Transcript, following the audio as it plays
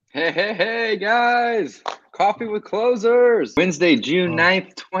Hey, guys. Coffee with Closers. Wednesday, June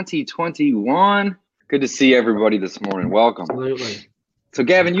 9th, 2021. Good to see everybody this morning. Welcome. Absolutely. So,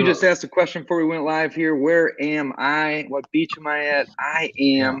 Gavin, you just asked a question before we went live here. Where am I? What beach am I at? I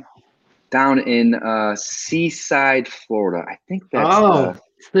am down in Seaside, Florida. I think that's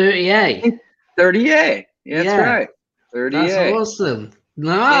 30A. 30A. Yeah, that's right. 30A. That's awesome.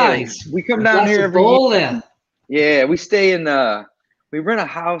 Nice. Yeah, we come down here every year. Yeah, we stay in we rent a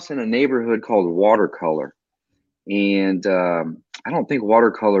house in a neighborhood called Watercolor. And I don't think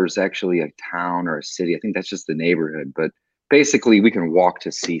Watercolor is actually a town or a city. I think that's just the neighborhood. But basically, we can walk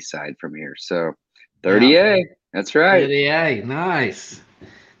to Seaside from here. So 30A, that's right. 30A, nice.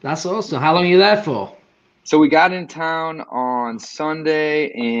 That's awesome. How long are you there for? So we got in town on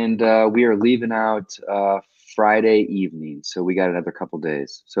Sunday, and we are leaving out Friday evening. So we got another couple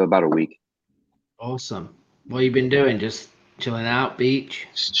days. So about a week. Awesome. What have you been doing? Just chilling out, beach?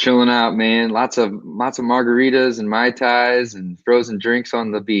 Just chilling out, man. Lots of margaritas and Mai Tais and frozen drinks on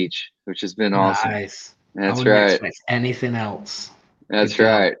the beach, which has been awesome. Nice. That's right. Anything else? That's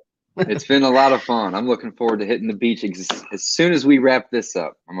right. It's been a lot of fun. I'm looking forward to hitting the beach as soon as we wrap this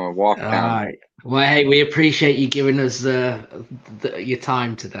up. I'm gonna walk down. All right. Well, hey, we appreciate you giving us your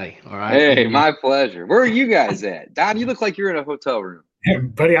time today. All right. Hey, my pleasure. Where are you guys at? Don, you look like you're in a hotel room. Hey,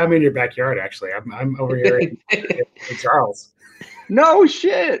 buddy, I'm in your backyard. Actually, I'm over here in Charles. No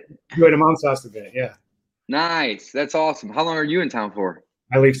shit. Going to mom's house today. Yeah. Nice. That's awesome. How long are you in town for?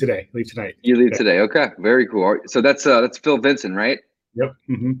 I leave today. Leave tonight. You leave today. Okay. Very cool. So that's Phil Vincent, right? Yep.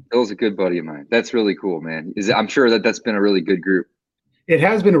 Mm-hmm. Phil's a good buddy of mine. That's really cool, man. I'm sure that's been a really good group. It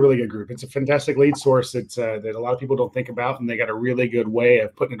has been a really good group. It's a fantastic lead source that a lot of people don't think about, and they got a really good way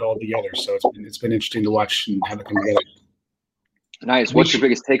of putting it all together. So it's been interesting to watch and have it come together. Nice. What's your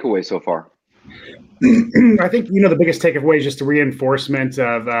biggest takeaway so far? I think the biggest takeaway is just the reinforcement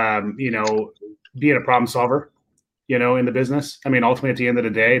of being a problem solver. In the business. I mean, ultimately, at the end of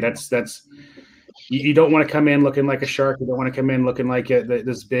the day, that's you don't want to come in looking like a shark. You don't want to come in looking like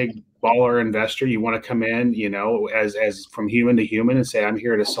this big baller investor. You want to come in, as from human to human and say, I'm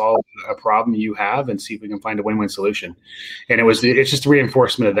here to solve a problem you have and see if we can find a win-win solution. And it's just a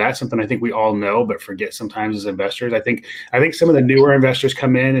reinforcement of that, something I think we all know, but forget sometimes as investors. I think some of the newer investors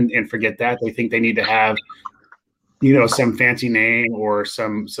come in and forget that. They think they need to have, some fancy name or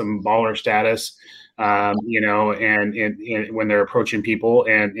some baller status. And when they're approaching people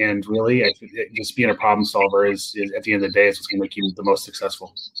and really just being a problem solver is at the end of the day is what's going to make you the most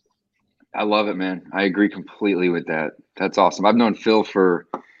successful. I love it, man. I agree completely with that. That's awesome. I've known Phil for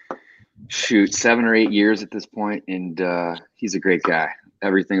 7 or 8 years at this point, and he's a great guy.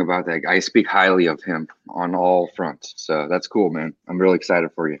 Everything about that guy. I speak highly of him on all fronts. So that's cool, man. I'm really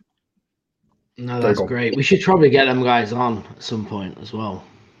excited for you. No, that's great. We should probably get them guys on at some point as well.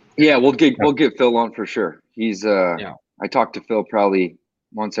 Yeah, we'll get Phil on for sure. He's I talk to Phil probably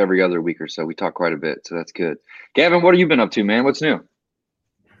once every other week or so. We talk quite a bit, so that's good. Gavin, what have you been up to, man? What's new?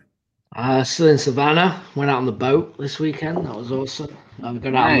 Still in Savannah. Went out on the boat this weekend. That was awesome.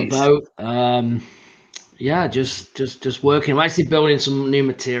 Got out on the boat. Just working. I'm actually building some new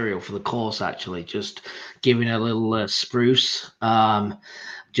material for the course. Actually, just giving a little spruce.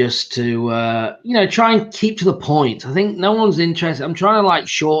 Just to try and keep to the point. I think no one's interested. I'm trying to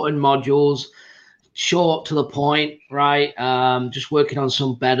shorten modules, short to the point, right? Just working on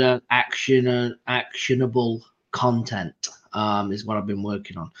some better actionable content is what I've been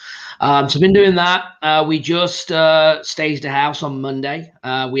working on. So I've been doing that. We just staged a house on Monday.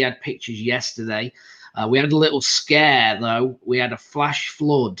 We had pictures yesterday. We had a little scare though. We had a flash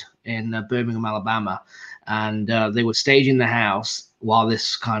flood in Birmingham, Alabama, and they were staging the house while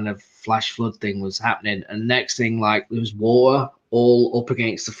this kind of flash flood thing was happening. And next thing, there was water all up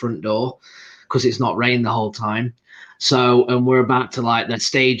against the front door because it's not rained the whole time. So, and we're about to they're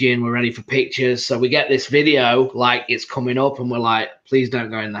staging, we're ready for pictures. So we get this video, it's coming up and we're like, please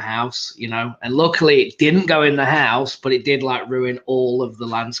don't go in the house, And luckily it didn't go in the house, but it did ruin all of the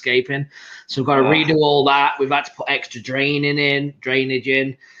landscaping. So we've got to redo all that. We've had to put extra drainage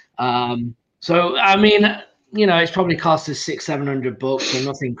in. So, I mean, it's probably cost us $600-700, so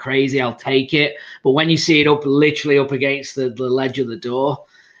nothing crazy. I'll take it. But when you see it literally up against the ledge of the door,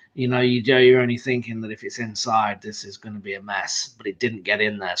 you're only thinking that if it's inside, this is going to be a mess. But it didn't get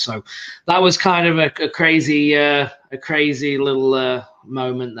in there, so that was kind of a crazy little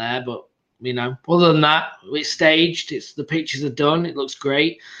moment there. But other than that, it's staged. The pictures are done. It looks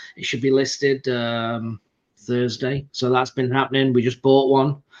great. It should be listed Thursday. So that's been happening. We just bought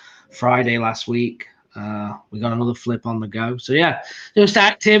one Friday last week. We got another flip on the go. So yeah, just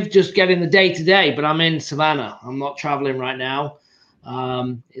active, just getting the day to day, but I'm in Savannah. I'm not traveling right now.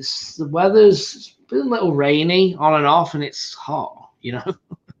 It's the weather's been a little rainy on and off, and it's hot, Yeah. So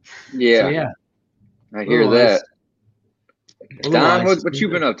yeah, I hear that. Don, Otherwise, what you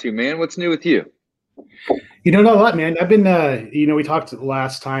been up to, man? What's new with you? Not a lot, man. I've been, we talked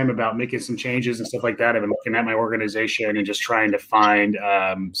last time about making some changes and stuff like that. I've been looking at my organization and just trying to find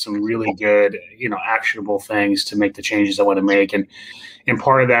some really good, actionable things to make the changes I want to make. And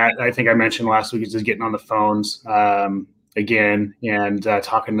part of that, I think I mentioned last week, is just getting on the phones again and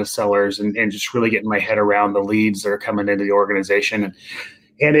talking to sellers and just really getting my head around the leads that are coming into the organization.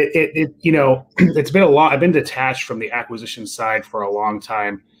 And it it's been a lot. I've been detached from the acquisition side for a long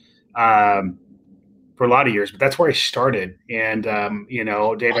time. For a lot of years, but that's where I started. And,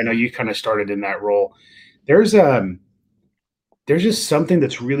 Dave, I know you kind of started in that role. There's just something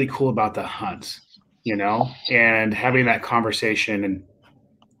that's really cool about the hunt, and having that conversation.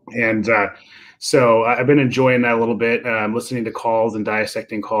 So I've been enjoying that a little bit, listening to calls and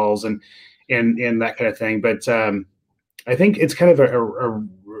dissecting calls and that kind of thing. But I think it's kind of a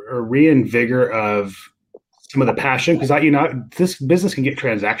reinvigor of some of the passion, because this business can get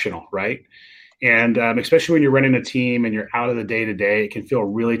transactional, right? And especially when you're running a team and you're out of the day-to-day, it can feel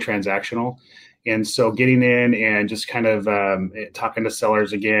really transactional. And so getting in and just kind of talking to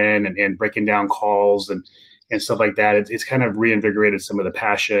sellers again and breaking down calls and stuff like that, it's kind of reinvigorated some of the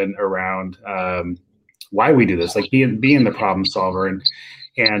passion around why we do this, like being the problem solver.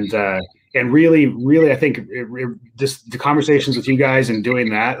 And really, I think just the conversations with you guys and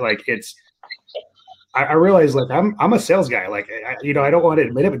doing that, like I realize, like, I'm a sales guy. Like, I don't want to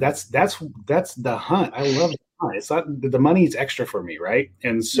admit it, but that's the hunt. I love the hunt. It's not the money's extra for me, right?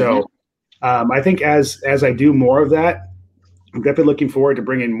 And so, I think as I do more of that, I'm definitely looking forward to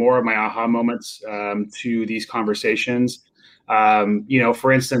bringing more of my aha moments to these conversations.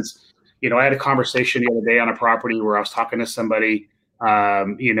 For instance, I had a conversation the other day on a property where I was talking to somebody. They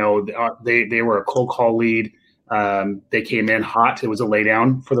were a cold call lead. They came in hot. It was a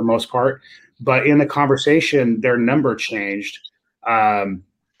laydown for the most part. But in the conversation, their number changed. And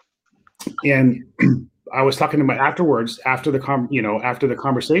I was talking to afterwards, after the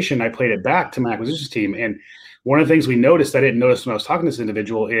conversation, I played it back to my acquisitions team. And one of the things we noticed, I didn't notice when I was talking to this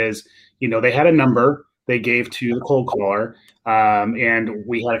individual, is, they had a number they gave to the cold caller. And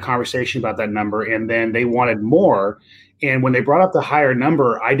we had a conversation about that number, and then they wanted more. And when they brought up the higher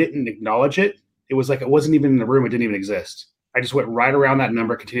number, I didn't acknowledge it. It was like it wasn't even in the room. It didn't even exist. I just went right around that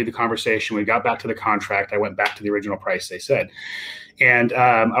number, continued the conversation. We got back to the contract. I went back to the original price they said. And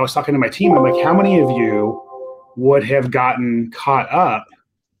I was talking to my team. I'm like, how many of you would have gotten caught up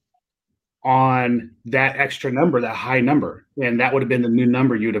on that extra number, that high number? And that would have been the new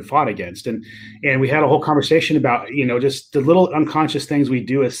number you'd have fought against. And we had a whole conversation about, just the little unconscious things we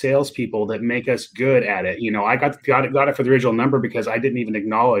do as salespeople that make us good at it. I got it for the original number because I didn't even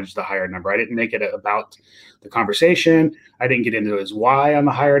acknowledge the higher number. I didn't make it about the conversation. I didn't get into his why on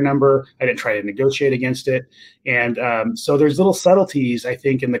the higher number. I didn't try to negotiate against it. And so there's little subtleties, I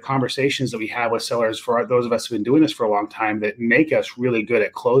think, in the conversations that we have with sellers, for those of us who've been doing this for a long time, that make us really good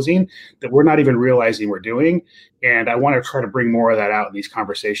at closing, that we're not even realizing we're doing. And I want to try to bring more of that out in these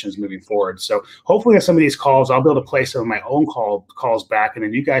conversations moving forward. So hopefully on some of these calls, I'll be able to play some of my own calls back, and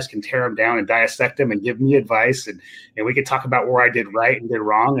then you guys can tear them down and dissect them and give me advice. And we can talk about where I did right and did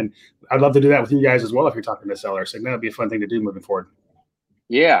wrong. And I'd love to do that with you guys as well if you're talking to sellers. So that would be a fun thing to do moving forward.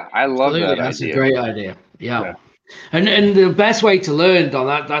 Yeah, I love that. That's a great idea. Yeah. And the best way to learn,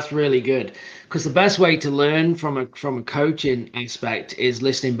 Don, that's really good. Because the best way to learn from a coaching aspect is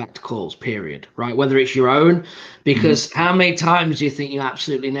listening back to calls, period, right? Whether it's your own, because how many times do you think you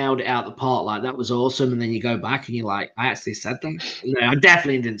absolutely nailed it out the park? Like, that was awesome. And then you go back and you're like, I actually said that. No, I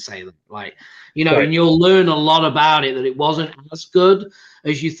definitely didn't say that. Like, right. And you'll learn a lot about it, that it wasn't as good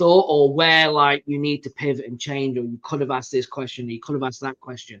as you thought, or where, like, you need to pivot and change, or you could have asked this question, you could have asked that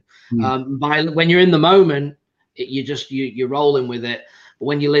question. When you're in the moment, you're rolling with it. But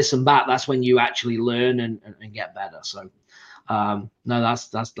when you listen back, that's when you actually learn and get better. So, no,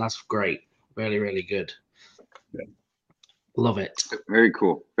 that's great. Really, really good. Yeah. Love it. Very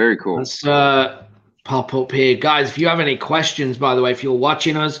cool. Very cool. Let's pop up here. Guys, if you have any questions, by the way, if you're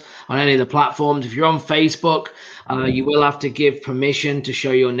watching us on any of the platforms, if you're on Facebook, you will have to give permission to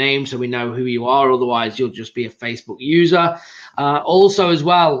show your name so we know who you are. Otherwise, you'll just be a Facebook user. Also, as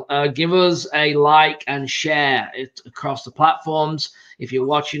well, give us a like and share it across the platforms. If you're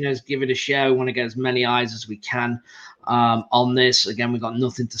watching us, give it a share. We want to get as many eyes as we can on this. Again, we've got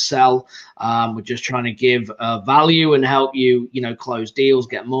nothing to sell. We're just trying to give value and help you, close deals,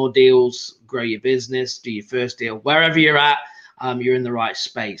 get more deals, grow your business, do your first deal. Wherever you're at, you're in the right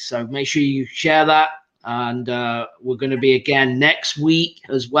space. So make sure you share that, And we're going to be again next week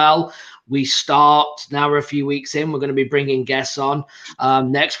as well. We start now. We're a few weeks in. We're going to be bringing guests on.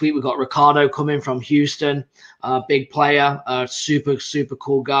 Next week we've got Ricardo coming from Houston, big player, super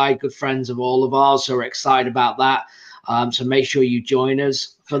cool guy, good friends of all of ours. So we're excited about that. So make sure you join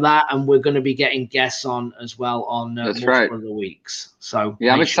us for that, and we're going to be getting guests on as well on multiple of the weeks. So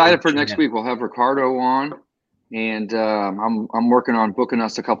yeah, I'm excited for next week. We'll have Ricardo on, and I'm working on booking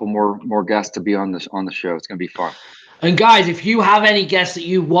us a couple more guests to be on the show. It's going to be fun. And guys, if you have any guests that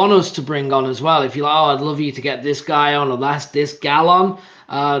you want us to bring on as well, if you're like, oh, I'd love you to get this guy on or this gal on,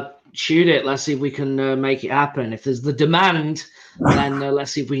 shoot it. Let's see if we can make it happen. If there's the demand, then let's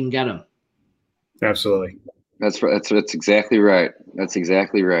see if we can get them. Absolutely. That's exactly right. That's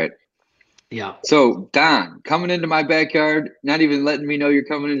exactly right. Yeah. So Don, coming into my backyard, not even letting me know you're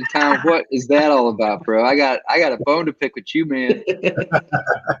coming into town. What is that all about, bro? I got a bone to pick with you, man.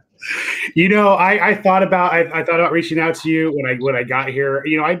 You know, I thought about reaching out to you when I got here.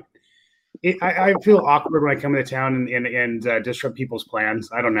 You know, I feel awkward when I come into town and disrupt people's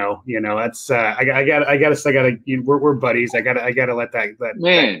plans. I don't know. You know, that's I gotta. We're buddies. I gotta let that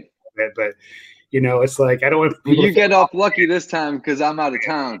man. But you know, it's like I don't want people you get off lucky this time because I'm out of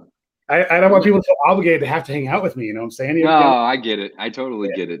town. I don't want people to feel obligated to have to hang out with me. You know what I'm saying? No, I get it. I totally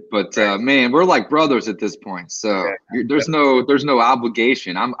get it. But man, we're like brothers at this point. So there's no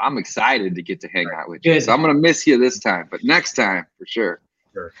obligation. I'm excited to get to hang out with you. So I'm gonna miss you this time, but next time for sure.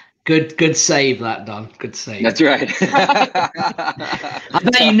 Sure. Good save that, Don. Good save. That's right. I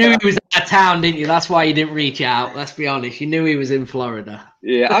bet you knew he was out of town, didn't you? That's why you didn't reach out. Let's be honest. You knew he was in Florida.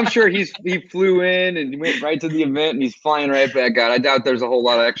 Yeah, I'm sure he flew in and went right to the event and he's flying right back out. I doubt there's a whole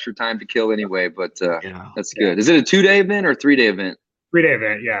lot of extra time to kill anyway, but that's good. Is it a 2-day event or a 3-day event? 3-day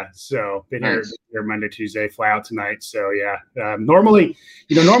event, yeah. So been here Monday, Tuesday, fly out tonight. So yeah, normally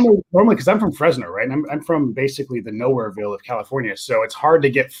because I'm from Fresno, right? And I'm from basically the nowhereville of California, so it's hard to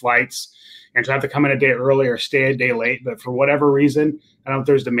get flights and to have to come in a day early or stay a day late. But for whatever reason, I don't know if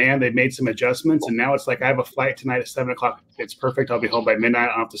there's demand. They've made some adjustments, and now it's like I have a flight tonight at 7:00. It's perfect. I'll be home by midnight.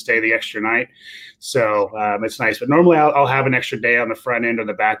 I don't have to stay the extra night, so it's nice. But normally I'll have an extra day on the front end or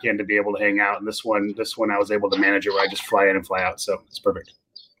the back end to be able to hang out. And this one I was able to manage it where I just fly in and fly out, so it's perfect.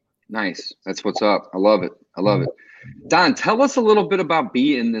 Nice. That's what's up. I love it. Don, tell us a little bit about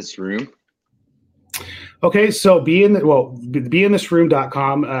Be In This Room. Okay, so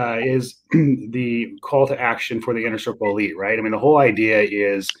beinThisRoom.com is the call to action for the Inner Circle Elite, right? I mean, the whole idea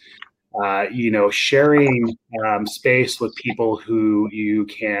is, sharing space with people who you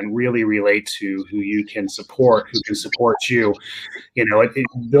can really relate to, who you can support, who can support you. You know,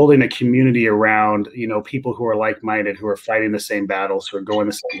 building a community around, people who are like-minded, who are fighting the same battles, who are going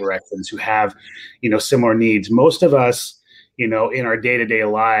the same directions, who have, similar needs. Most of us, in our day-to-day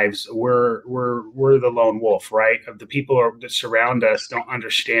lives, we're the lone wolf, right? The people that surround us don't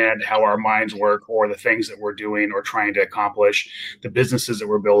understand how our minds work or the things that we're doing or trying to accomplish, the businesses that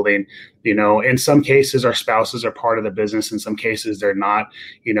we're building. In some cases, our spouses are part of the business. In some cases, they're not.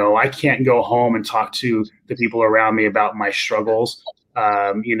 I can't go home and talk to the people around me about my struggles.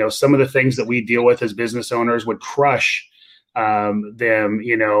 Some of the things that we deal with as business owners would crush them,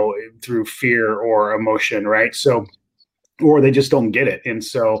 through fear or emotion, right? So, or they just don't get it. And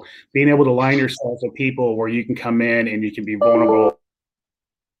so being able to align yourself with people where you can come in and you can be vulnerable.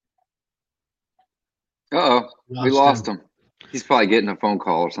 Uh-oh, we lost him. He's probably getting a phone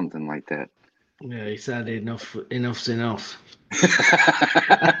call or something like that. Yeah, he said enough's enough.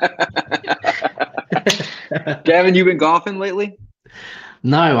 Gavin, you been golfing lately?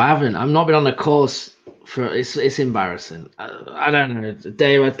 No, I haven't. I've not been on a course it's embarrassing. I don't know.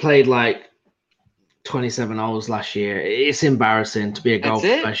 Dave, I played like 27 holes last year. It's embarrassing to be a golf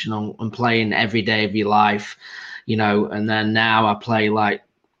professional and playing every day of your life, and then now I play like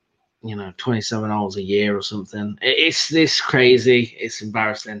 27 holes a year or something. It's this crazy. It's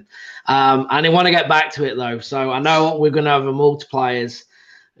embarrassing. And I want to get back to it though. So I know we're going to have a multipliers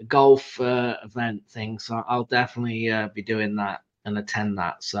golf event thing. So I'll definitely be doing that and attend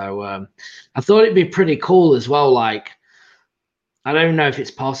that. So I thought it'd be pretty cool as well. Like, I don't know if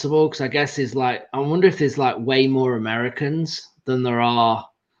it's possible because I guess I wonder if there's like way more Americans than there are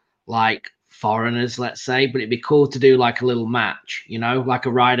like foreigners, let's say. But it'd be cool to do like a little match, like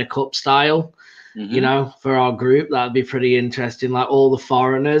a Ryder Cup style, for our group. That'd be pretty interesting. Like all the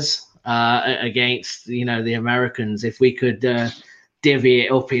foreigners against, the Americans. If we could divvy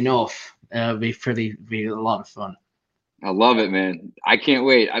it up enough, it'd be a lot of fun. I love it, man. I can't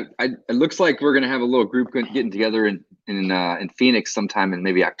wait. It looks like we're gonna have a little group getting together in Phoenix sometime in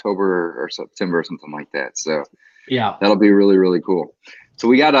maybe October or September or something like that. So yeah, that'll be really, really cool. So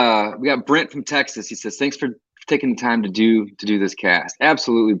we got Brent from Texas. He says, thanks for taking the time to do this cast.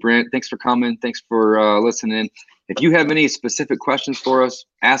 Absolutely, Brent. Thanks for coming. Thanks for listening. If you have any specific questions for us,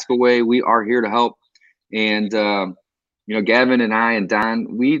 ask away. We are here to help. And Gavin and I and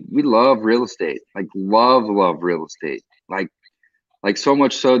Don, we love real estate. Like love real estate. Like so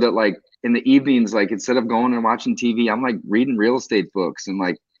much so that like in the evenings, like instead of going and watching TV, I'm like reading real estate books and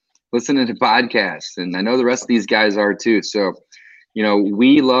like listening to podcasts. And I know the rest of these guys are too. So,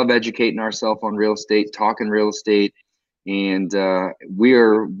 we love educating ourselves on real estate, talking real estate. And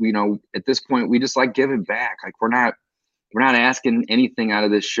we're, at this point, we just like giving back. Like we're not asking anything out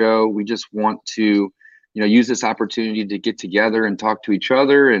of this show. We just want to, use this opportunity to get together and talk to each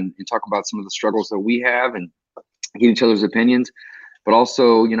other and talk about some of the struggles that we have and get each other's opinions. But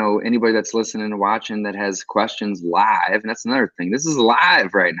also, anybody that's listening and watching that has questions live, and that's another thing. This is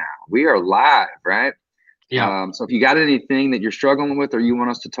live right now. We are live, right? Yeah. So if you got anything that you're struggling with or you want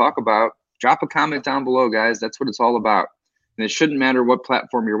us to talk about, drop a comment down below, guys. That's what it's all about. And it shouldn't matter what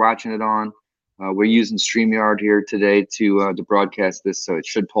platform you're watching it on. We're using StreamYard here today to broadcast this, so it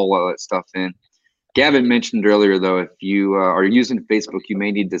should pull all that stuff in. Gavin mentioned earlier, though, if you are using Facebook, you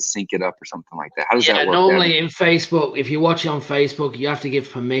may need to sync it up or something like that. How does that work? Normally Gavin? in Facebook, if you watch it on Facebook, you have to give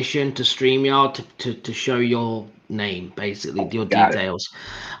permission to StreamYard to show your name, basically, your details.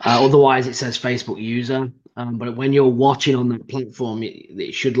 Otherwise, it says Facebook user. But when you're watching on that platform,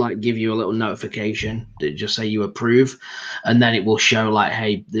 it should like give you a little notification that just say you approve, and then it will show like,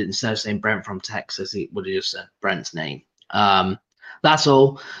 hey, instead of saying Brent from Texas, it would have just said Brent's name. That's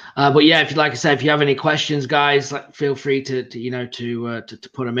all. But yeah, if you like I said, if you have any questions, guys, like feel free to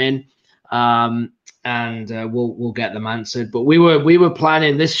put them in, and we'll get them answered. But we were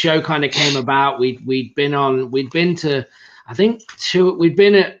planning. This show kind of came about. We'd been to, I think we'd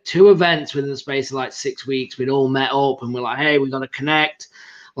been at 2 events within the space of like 6 weeks. We'd all met up and we're like, hey, we got to connect.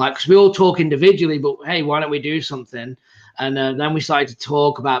 Like, cause we all talk individually, but hey, why don't we do something? And then we started to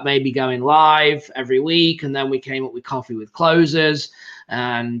talk about maybe going live every week. And then we came up with Coffee with Closers.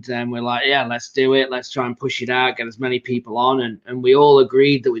 And we're like, yeah, let's do it. Let's try and push it out, get as many people on. And we all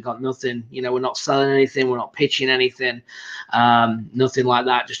agreed that we got nothing. We're not selling anything. We're not pitching anything. Nothing like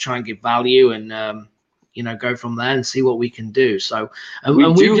that. Just try and give value and, go from there and see what we can do. So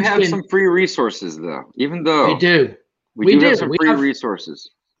we do have some free resources, though, even though we do. We do have some free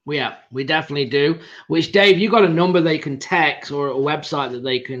resources. We definitely do. Which, Dave, you got a number they can text or a website that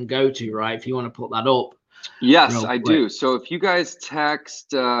they can go to, right? If you want to put that up. Yes, I do. So if you guys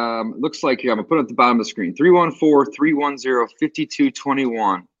text, looks like here, I'm going to put it at the bottom of the screen,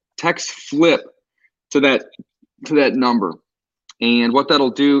 314-310-5221. Text FLIP to that number. And what that'll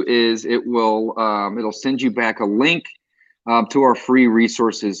do is it will it'll send you back a link to our free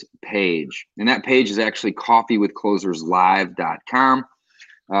resources page. And that page is actually coffeewithcloserslive.com.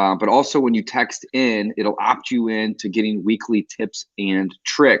 But also when you text in, it'll opt you in to getting weekly tips and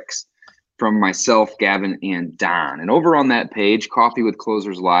tricks from myself, Gavin, and Don. And over on that page, Coffee with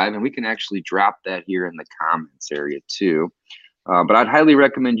Closers Live, and we can actually drop that here in the comments area too. But I'd highly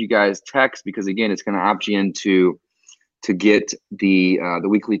recommend you guys text because, again, it's going to opt you in to get the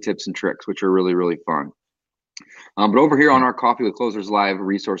weekly tips and tricks, which are really, really fun. But over here on our Coffee with Closers Live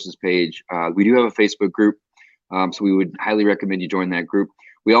resources page, we do have a Facebook group. So we would highly recommend you join that group.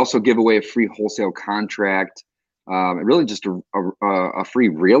 We also give away a free wholesale contract, really just a free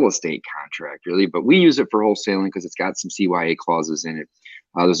real estate contract, really. But we use it for wholesaling because it's got some CYA clauses in it.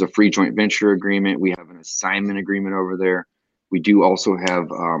 There's a free joint venture agreement. We have an assignment agreement over there. We do also have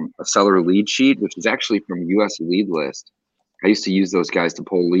a seller lead sheet, which is actually from US Lead List. I used to use those guys to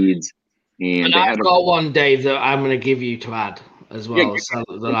pull leads. And I've got one, Dave, that I'm going to give you to add as well,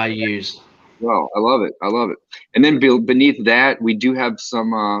 that I use. Well, I love it. And then beneath that, we do have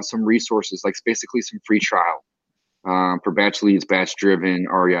some resources, like basically some free trial for batch leads, batch driven,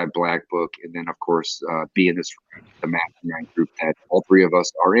 REI Black Book, and then of course being the mastermind group that all 3 of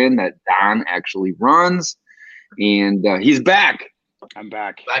us are in, that Don actually runs, and he's back. I'm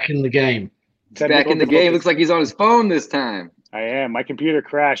back. Back in the game. He's back in the game. Looks like he's on his phone this time. I am. My computer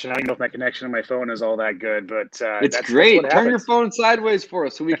crashed, and I don't know if my connection on my phone is all that good, but it's great. Turn your phone sideways for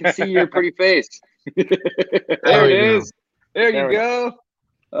us so we can see your pretty face. There it is. There you go.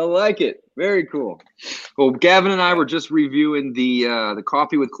 I like it. Very cool. Well, Gavin and I were just reviewing the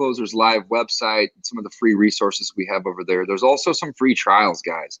Coffee with Closers Live website, some of the free resources we have over there. There's also some free trials,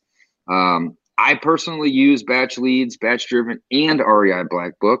 guys. I personally use Batch Leads, Batch Driven, and REI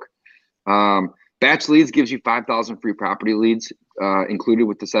Black Book. Batch Leads gives you 5,000 free property leads included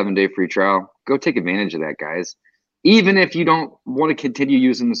with the 7-day free trial. Go take advantage of that, guys. Even if you don't want to continue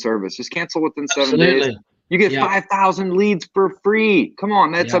using the service, just cancel within 7 days. You get 5,000 leads for free. Come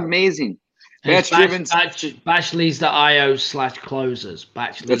on, that's amazing. Batchdrivens.io/closers.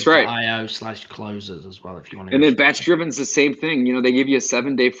 Batchdrivens.io/closers as well, if you want to. And then Batch Driven's the same thing. You know, they give you a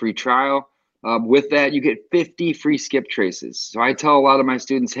 7-day free trial. With that, you get 50 free skip traces. So I tell a lot of my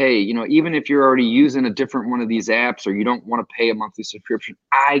students, hey, you know, even if you're already using a different one of these apps or you don't want to pay a monthly subscription,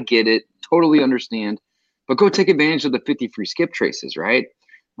 I get it, totally understand. But go take advantage of the 50 free skip traces, right?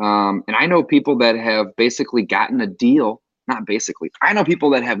 And I know people that have basically gotten a deal. Not basically. I know people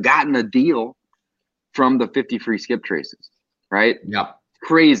that have gotten a deal from the 50 free skip traces, right? Yep.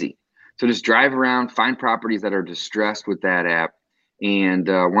 Crazy. So just drive around, find properties that are distressed with that app. And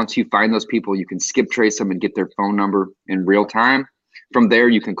once you find those people, you can skip trace them and get their phone number in real time. From there,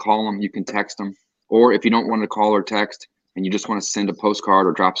 you can call them, you can text them. Or if you don't want to call or text and you just want to send a postcard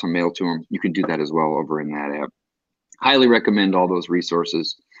or drop some mail to them, you can do that as well over in that app. Highly recommend all those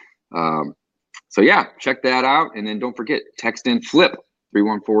resources. So yeah, check that out. And then don't forget, text in FLIP,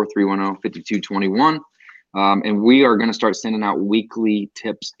 314-310-5221. And we are going to start sending out weekly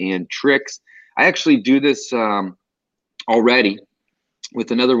tips and tricks. I actually do this already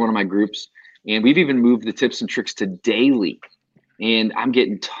with another one of my groups. And we've even moved the tips and tricks to daily. And I'm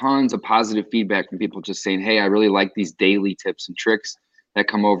getting tons of positive feedback from people just saying, hey, I really like these daily tips and tricks that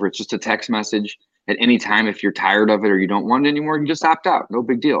come over. It's just a text message. At any time, if you're tired of it or you don't want it anymore, you just opt out. No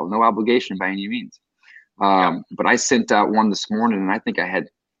big deal. No obligation by any means. But I sent out one this morning, and I think I had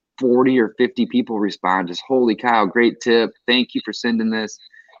 40 or 50 people respond. Just, holy cow, great tip. Thank you for sending this.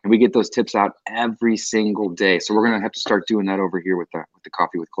 And we get those tips out every single day. So we're going to have to start doing that over here with the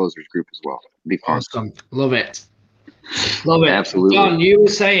Coffee with Closers group as well. It'll be fun. Awesome. Love it. Love it. Absolutely. John, you were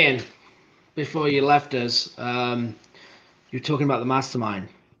saying before you left us, you're talking about the mastermind.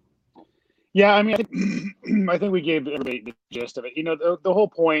 Yeah, I mean, I think we gave everybody the gist of it. You know, the whole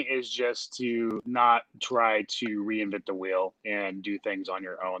point is just to not try to reinvent the wheel and do things on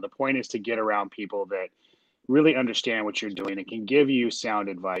your own. The point is to get around people that really understand what you're doing and can give you sound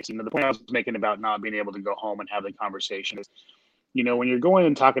advice. You know, the point I was making about not being able to go home and have the conversation is, you know, when you're going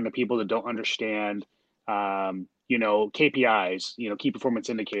and talking to people that don't understand, you know, KPIs, you know, key performance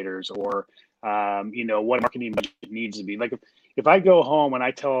indicators, or, you know, what marketing budget needs to be. Like if I go home and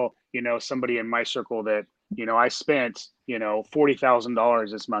I tell, you know, somebody in my circle that, you know, I spent, you know,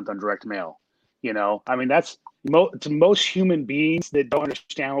 $40,000 this month on direct mail, you know, I mean, that's to most human beings that don't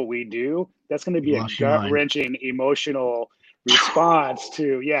understand what we do, that's going to be a gut-wrenching emotional response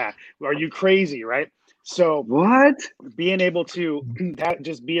to, yeah, are you crazy, right? So what? Being able to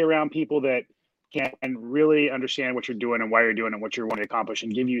just be around people that can really understand what you're doing and why you're doing it, what you're wanting to accomplish,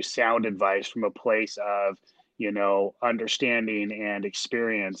 and give you sound advice from a place of, you know, understanding and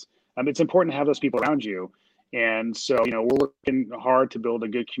experience. It's important to have those people around you. And so, you know, we're working hard to build a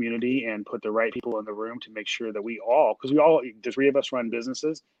good community and put the right people in the room to make sure that we all, because the three of us run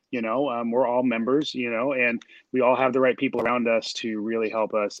businesses, you know, we're all members, you know, and we all have the right people around us to really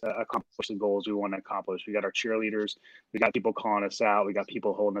help us accomplish the goals we want to accomplish. We got our cheerleaders, we got people calling us out, we got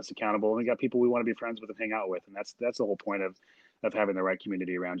people holding us accountable, and we got people we want to be friends with and hang out with. And that's the whole point of having the right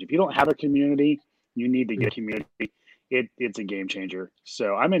community around you. If you don't have a community, you need to get a community. It's a game changer.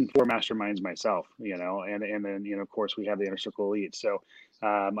 So I'm in 4 masterminds myself, you know, and then, you know, of course we have the Inner Circle Elite. So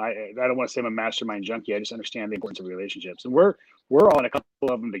I don't want to say I'm a mastermind junkie. I just understand the importance of relationships, and we're all in a couple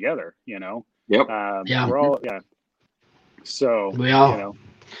of them together, you know. Yep. Yeah. We're all, So we are. You know.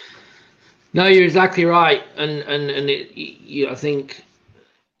 No, you're exactly right, and I think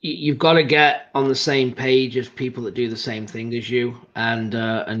you've got to get on the same page as people that do the same thing as you, and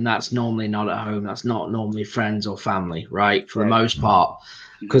that's normally not at home. That's not normally friends or family, right? For the most part,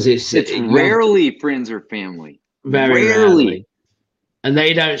 because it's rarely friends or family. Very rarely. And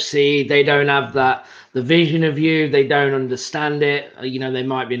they don't have the vision of you. They don't understand it. You know, they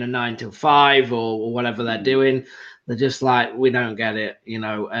might be in a 9 to 5 or whatever they're doing. They're just like, we don't get it, you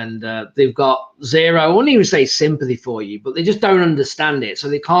know, and they've got zero, I wouldn't even say sympathy for you, but they just don't understand it. So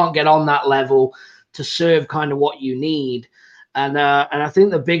they can't get on that level to serve kind of what you need. And I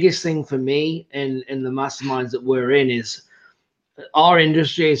think the biggest thing for me in the masterminds that we're in is our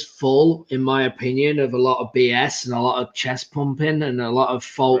industry is full, in my opinion, of a lot of BS and a lot of chest pumping and a lot of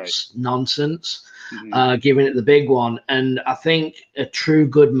false nonsense, giving it the big one. And I think a true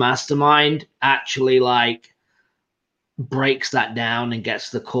good mastermind actually breaks that down and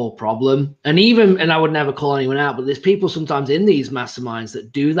gets to the core problem. And I would never call anyone out, but there's people sometimes in these masterminds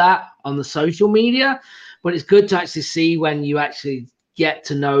that do that on the social media, but it's good to actually see when you actually get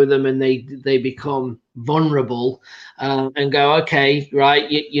to know them and they become vulnerable and go, okay, right,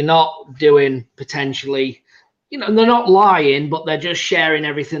 you're not doing potentially you know, they're not lying, but they're just sharing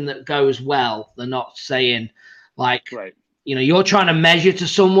everything that goes well. They're not saying like, right. You know, you're trying to measure to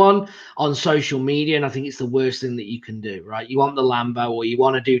someone on social media, and I think it's the worst thing that you can do, right? You want the Lambo, or you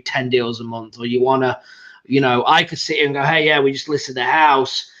want to do 10 deals a month, or you want to, you know, I could sit here and go, hey, yeah, we just listed a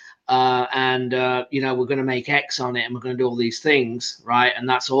house, and you know, we're going to make X on it, and we're going to do all these things, right? And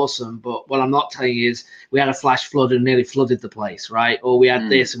that's awesome. But what I'm not telling you is we had a flash flood and nearly flooded the place, right? Or we had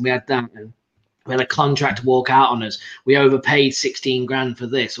this and we had that, and we had a contract walk out on us. We overpaid 16 grand for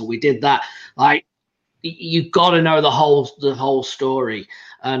this, or we did that. Like, you got to know the whole story,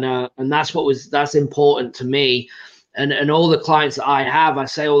 and that's important to me, and all the clients that I have, I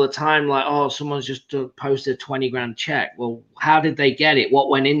say all the time, like, oh, someone's just posted a 20 grand check. Well, how did they get it? What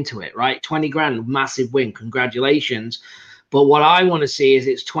went into it? Right? 20 grand, massive win, congratulations. But what I want to see is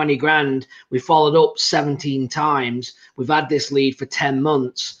it's 20 grand. We followed up 17 times. We've had this lead for 10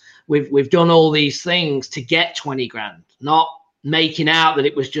 months. We've done all these things to get 20 grand, not making out that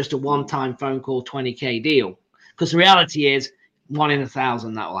it was just a one-time phone call 20K deal, because the reality is 1 in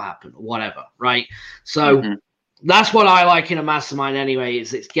 1,000 that will happen, or whatever, right? So that's what I like in a mastermind anyway,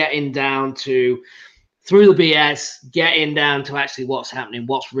 is it's getting down to, through the BS, getting down to actually what's happening,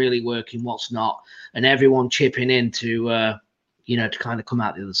 what's really working, what's not, and everyone chipping in to you know, to kind of come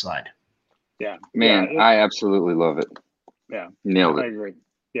out the other side. Yeah, man, I absolutely love it. Yeah, nailed it. I agree.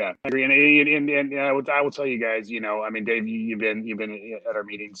 Yeah, I agree, and I will tell you guys, you know, I mean, Dave, you've been at our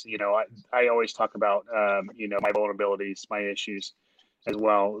meetings. You know, I always talk about you know, my vulnerabilities, my issues as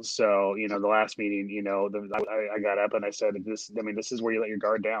well. So, you know, the last meeting, you know, I got up and I said, this is where you let your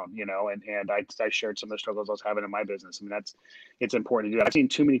guard down, you know, and I shared some of the struggles I was having in my business. I mean, it's important to do that. I've seen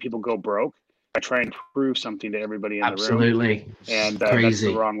too many people go broke. I try and prove something to everybody in the room. Absolutely, and that's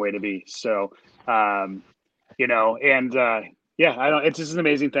the wrong way to be. So, you know, and yeah, I don't. It's just an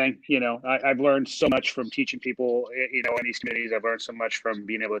amazing thing. You know, I've learned so much from teaching people. You know, in these communities, I've learned so much from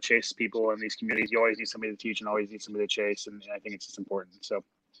being able to chase people in these communities. You always need somebody to teach, and always need somebody to chase, and I think it's just important. So,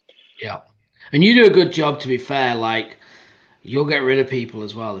 yeah, and you do a good job. To be fair, like, you'll get rid of people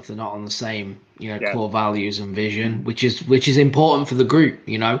as well if they're not on the same, you know, core values and vision, which is important for the group,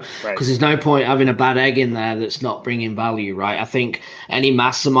 you know, because there's no point having a bad egg in there that's not bringing value, right? I think any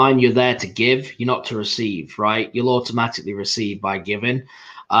mastermind, you're there to give, you're not to receive, right? You'll automatically receive by giving,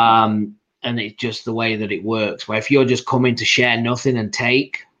 and it's just the way that it works. Where if you're just coming to share nothing and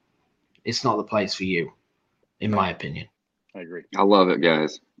take, it's not the place for you, in my opinion. I agree. I love it,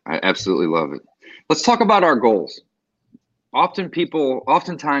 guys. I absolutely love it. Let's talk about our goals.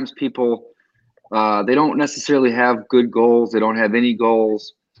 Oftentimes people, they don't necessarily have good goals. They don't have any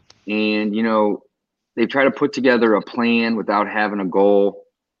goals. And, you know, they try to put together a plan without having a goal,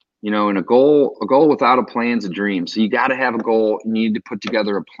 you know, and a goal without a plan is a dream. So you got to have a goal. You need to put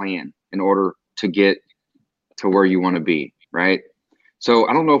together a plan in order to get to where you want to be. Right. So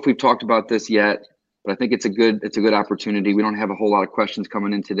I don't know if we've talked about this yet, but I think it's a good opportunity. We don't have a whole lot of questions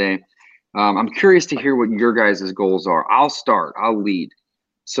coming in today. I'm curious to hear what your guys' goals are. I'll lead.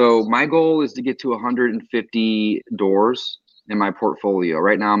 So my goal is to get to 150 doors in my portfolio.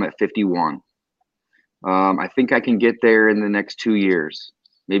 Right now I'm at 51. I think I can get there in the next 2 years,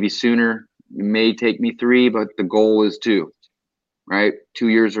 maybe sooner. It may take me 3, but the goal is 2, right? 2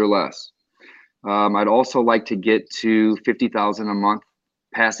 years or less. I'd also like to get to 50,000 a month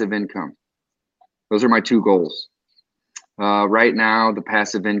passive income. Those are my 2 goals. Right now, the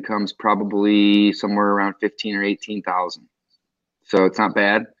passive income's probably somewhere around 15 or 18,000. So it's not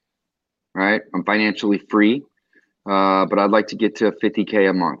bad, right? I'm financially free, but I'd like to get to 50K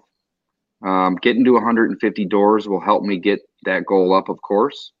a month. Getting to 150 doors will help me get that goal up, of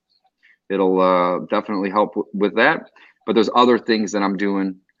course. It'll definitely help with that. But there's other things that I'm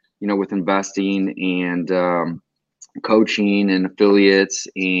doing, you know, with investing and coaching and affiliates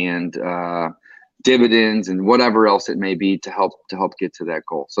and dividends and whatever else it may be to help get to that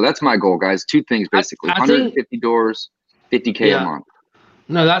goal. So that's my goal, guys. 2 things basically: 150 doors, 50K a month.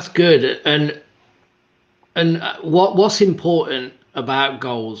 No, that's good. And what's important about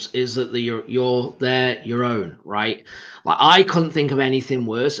goals is that they're your own, right? Like, I couldn't think of anything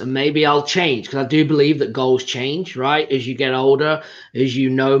worse, and maybe I'll change, because I do believe that goals change, right? As you get older, as you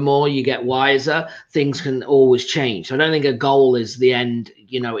know more, you get wiser, things can always change. So I don't think a goal is the end,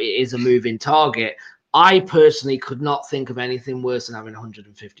 you know, it is a moving target. I personally could not think of anything worse than having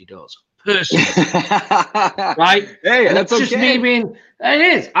 150 doors. Personally, right? Hey, that's just okay. me being. It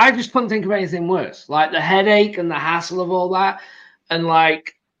is. I just couldn't think of anything worse. Like the headache and the hassle of all that, and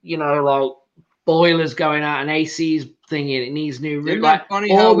like, you know, like boilers going out and AC's thinking it needs new. Isn't that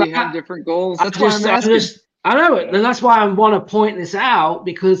funny how we have different goals? That's why I'm asking. I know it, and that's why I want to point this out,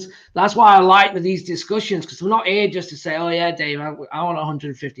 because that's why I like these discussions, because we're not here just to say, oh yeah, Dave, I want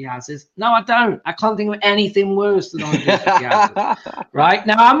 150 houses. No, I don't. I can't think of anything worse than 150 houses. Right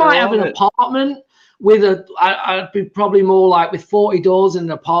now, I might have an apartment with I'd be probably more like with 40 doors in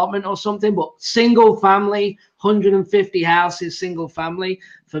an apartment or something, but single family, 150 houses, single family,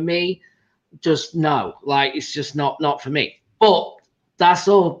 for me, just no. Like, it's just not for me. But that's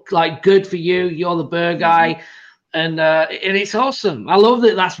all like good for you. You're the bird guy, and it's awesome. I love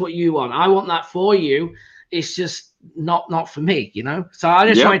that. That's what you want. I want that for you. It's just not for me, you know. So I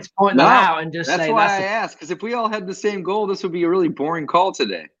just wanted to point that out and just that's say why I asked, because if we all had the same goal, this would be a really boring call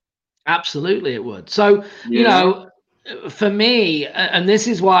today. Absolutely, it would. So you know, for me, and this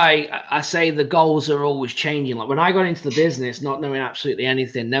is why I say the goals are always changing. Like when I got into the business, not knowing absolutely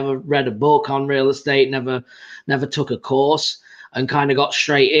anything, never read a book on real estate, never took a course, and kind of got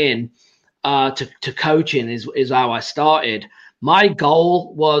straight in to coaching is how I started. My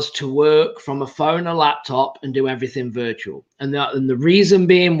goal was to work from a phone and a laptop and do everything virtual. And the reason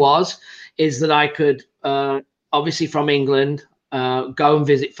being is that I could, obviously from England, go and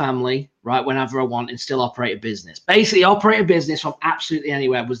visit family, right, whenever I want, and still operate a business. Basically, operate a business from absolutely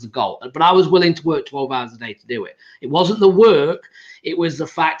anywhere was the goal. But I was willing to work 12 hours a day to do it. It wasn't the work. It was the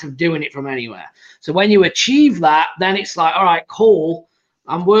fact of doing it from anywhere. So when you achieve that, then it's like, all right, cool.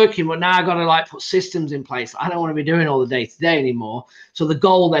 I'm working, but now I got to like put systems in place. I don't want to be doing all the day to day anymore. So the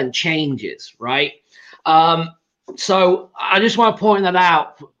goal then changes, right? So I just want to point that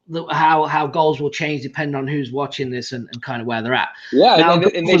out, how goals will change depending on who's watching this and kind of where they're at. Yeah, now,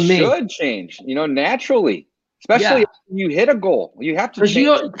 and they should change, you know, naturally. Especially if you hit a goal, you have to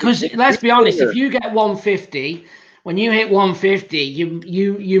change. Because let's be honest, if you get 150. When you hit 150,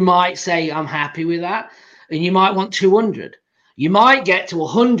 you might say, I'm happy with that. And you might want 200. You might get to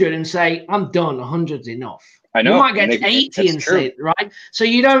 100 and say, I'm done. 100's enough. I know. You might get to 80 and say, right? So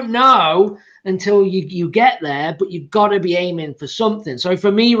you don't know until you get there, but you've got to be aiming for something. So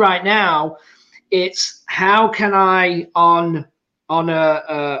for me right now, it's how can I on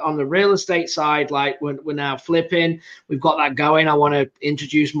the real estate side, like we're now flipping, we've got that going. I want to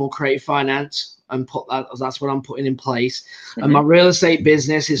introduce more creative finance and that's what I'm putting in place. And my real estate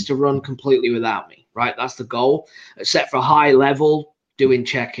business is to run completely without me, right? That's the goal, except for high level doing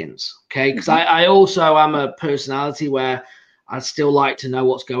check-ins. Okay. Because I also am a personality where I still like to know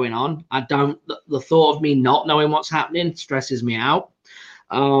what's going on. The thought of me not knowing what's happening stresses me out.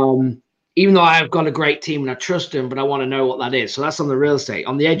 Even though I've got a great team and I trust them, but I want to know what that is. So that's on the real estate.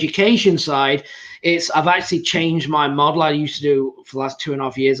 On the education side, I've actually changed my model. I used to do for the last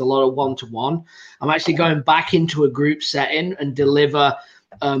 2.5 years a lot of one-to-one. I'm actually going back into a group setting and deliver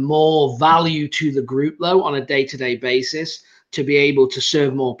more value to the group, though, on a day-to-day basis to be able to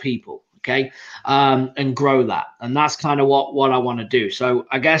serve more people, okay, and grow that. And that's kind of what I want to do. So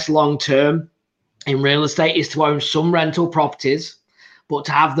I guess long-term in real estate is to own some rental properties, but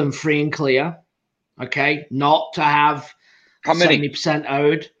to have them free and clear, okay? Not to have 70%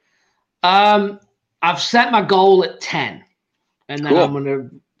 owed. I've set my goal at 10, and then I'm going to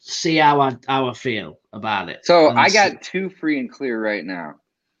see how I feel about it. So I got 2 free and clear right now.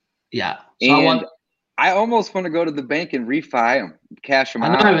 Yeah. So and I almost want to go to the bank and refi them, cash them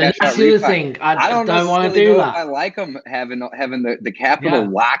out. I know, and that's the other thing. I don't want to do that. I like them having the capital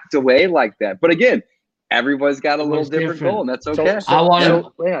locked away like that. But again, everybody's got a little different goal, and that's okay.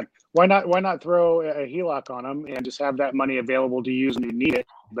 Why not throw a HELOC on them and just have that money available to use when you need it,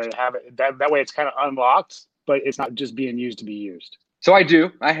 but have it that way it's kind of unlocked, but it's not just being used to be used. So I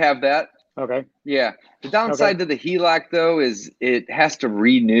have that. Okay. Yeah. The downside to the HELOC though is it has to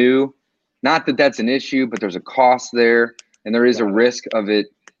renew. Not that that's an issue, but there's a cost there, and there is a risk of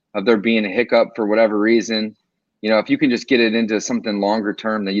there being a hiccup for whatever reason. You know, if you can just get it into something longer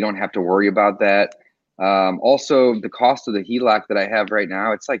term, then you don't have to worry about that. Also, the cost of the HELOC that I have right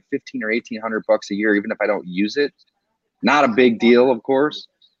now, it's like $1,500 or $1,800 a year, even if I don't use it. Not a big deal, of course,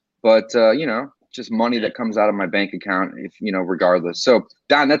 but you know, just money that comes out of my bank account, regardless. So,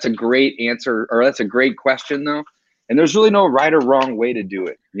 Don, that's a great answer, or that's a great question, though. And there's really no right or wrong way to do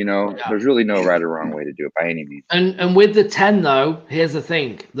it. You know, there's really no right or wrong way to do it by any means. And with the 10, though, here's the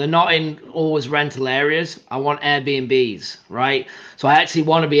thing. They're not in always rental areas. I want Airbnbs, right? So I actually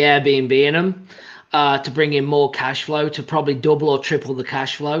want to be Airbnb-ing them to bring in more cash flow, to probably double or triple the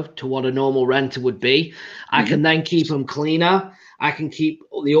cash flow to what a normal renter would be. I can then keep them cleaner. I can keep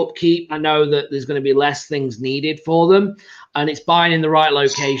the upkeep. I know that there's going to be less things needed for them. And it's buying in the right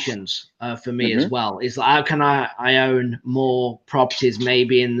locations for me as well. It's like, how can I own more properties,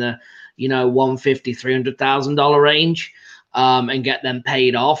 maybe in the, $150,000, $300,000 range, and get them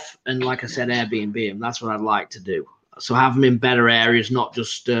paid off. And like I said, Airbnb them. That's what I'd like to do. So have them in better areas, not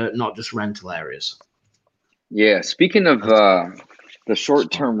just rental areas. Yeah. Speaking of the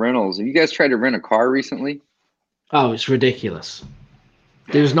short-term rentals, have you guys tried to rent a car recently? Oh, it's ridiculous.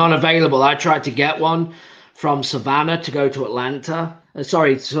 There's none available. I tried to get one from Savannah to go to Atlanta.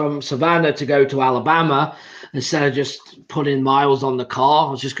 From Savannah to go to Alabama. Instead of just putting miles on the car,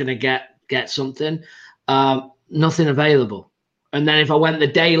 I was just going to get something. Nothing available. And then if I went the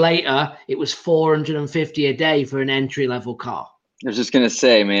day later, it was $450 a day for an entry-level car. I was just gonna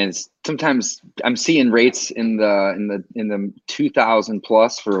say, man, sometimes I'm seeing rates in the 2,000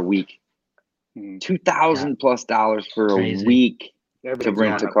 plus for a week. $2,000+ for Crazy. A week to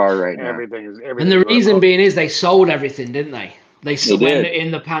rent a car right now. Everything and the reason being is they sold everything, didn't they? They did.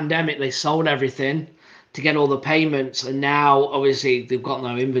 In the pandemic, they sold everything to get all the payments, and now obviously they've got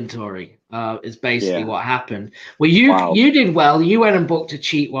no inventory. Is basically what happened. Well, you did well. You went and booked a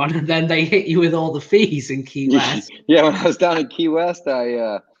cheap one, and then they hit you with all the fees in Key West. Yeah, when I was down in Key West,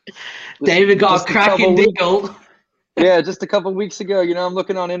 David got a cracking deal. Yeah, just a couple weeks ago, I'm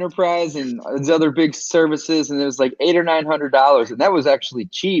looking on Enterprise and these other big services, and it was like $800 or $900, and that was actually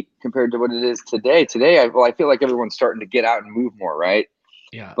cheap compared to what it is today. Today, I feel like everyone's starting to get out and move more, right?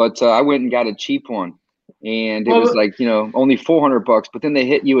 Yeah. But I went and got a cheap one. And it was like, only $400, but then they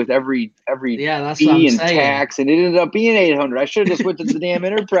hit you with every fee and tax, and it ended up being $800. I should have just went to the damn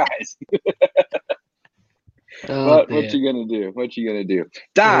Enterprise. But what you gonna do? What you gonna do?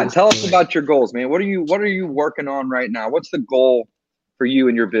 Don, tell us about your goals, man. What are you working on right now? What's the goal for you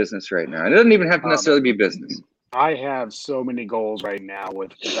and your business right now? It doesn't even have to necessarily be business. I have so many goals right now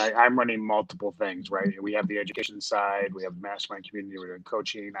because I'm running multiple things, right? We have the education side, we have the mastermind community, we're doing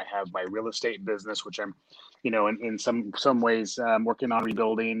coaching. I have my real estate business, which I'm, in some ways working on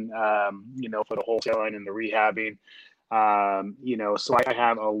rebuilding, for the wholesaling and the rehabbing. So I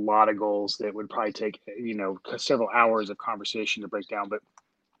have a lot of goals that would probably take, several hours of conversation to break down. But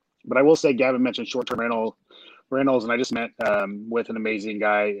I will say, Gavin mentioned short-term rentals, and I just met with an amazing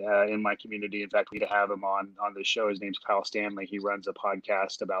guy in my community. In fact, we need to have him on the show. His name's Kyle Stanley. He runs a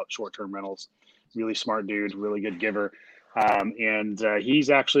podcast about short-term rentals. Really smart dude, really good giver. And he's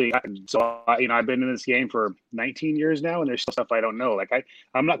actually, I've been in this game for 19 years now, and there's still stuff I don't know. Like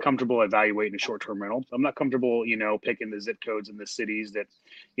I'm not comfortable evaluating a short-term rental. I'm not comfortable, picking the zip codes in the cities that,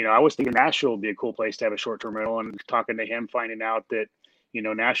 I was thinking Nashville would be a cool place to have a short-term rental, and talking to him, finding out that,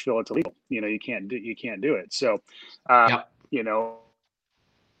 Nashville, it's illegal. You can't do it. So,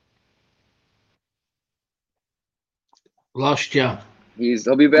 Lost you.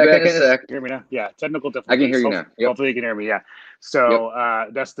 He'll be back in a sec. Hear me now? Yeah, technical difficulties. I can hear you now. Yep. Hopefully you can hear me. Yeah. So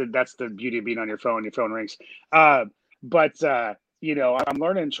that's the beauty of being on your phone. Your phone rings. I'm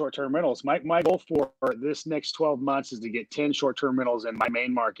learning short-term rentals. My goal for this next 12 months is to get 10 short-term rentals in my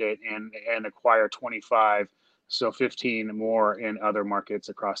main market and acquire 25. So 15 more in other markets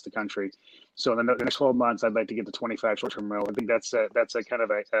across the country. So in the next 12 months, I'd like to get to 25 short-term rentals. I think that's a kind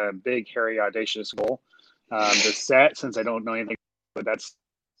of a big, hairy, audacious goal to set, since I don't know anything. But it's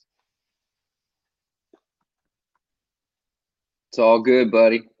all good,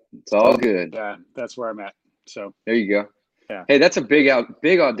 buddy. It's all good. Yeah, that's where I'm at. So there you go. Yeah. Hey, that's a big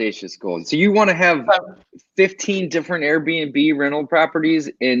audacious goal. So you want to have 15 different Airbnb rental properties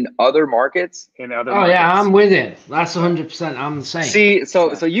in other markets? Markets. Yeah, I'm with it. That's 100%. I'm the same. See,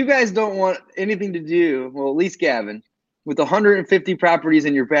 so you guys don't want anything to do, well, at least Gavin, with 150 properties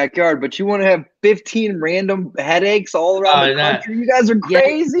in your backyard, but you want to have 15 random headaches all around the country. You guys are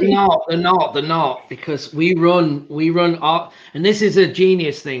crazy. Yeah, they're not, because we run and this is a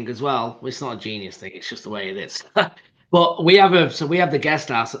genius thing as well. It's not a genius thing. It's just the way it is. But we have the guest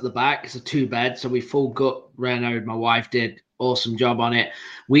house at the back. It's a 2-bed, so we full gut renoed. My wife did awesome job on it.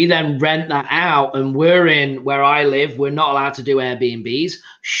 We then rent that out, and we're in where I live. We're not allowed to do Airbnbs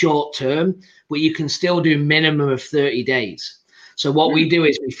short term, but you can still do minimum of 30 days. So what we do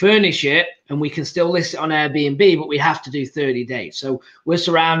is we furnish it, and we can still list it on Airbnb, but we have to do 30 days. So we're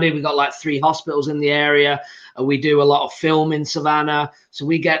surrounded. We've got like 3 hospitals in the area. We do a lot of film in Savannah. So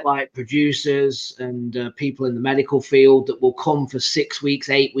we get like producers and people in the medical field that will come for 6 weeks,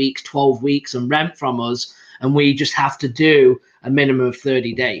 8 weeks, 12 weeks and rent from us. And we just have to do a minimum of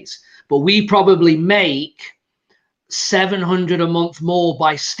 30 days. But we probably make $700 a month more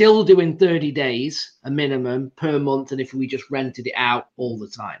by still doing 30 days, a minimum per month, than if we just rented it out all the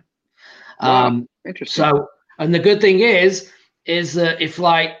time. Wow. Interesting. So, and the good thing is that if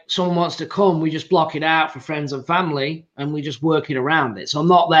like someone wants to come, we just block it out for friends and family, and we just work it around it. So I'm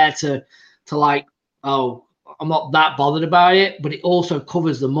not there to like, I'm not that bothered about it, but it also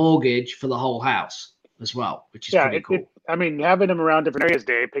covers the mortgage for the whole house as well, which is pretty cool. I mean, having them around different areas,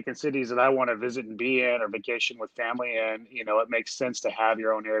 Dave, picking cities that I want to visit and be in or vacation with family in, it makes sense to have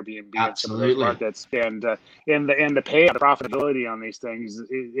your own Airbnb in some of those markets. And the pay, the profitability on these things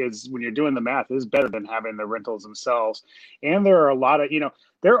is when you're doing the math is better than having the rentals themselves. And there are a lot of,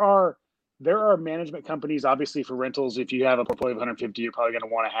 there are management companies, obviously, for rentals. If you have a portfolio of 150, you're probably going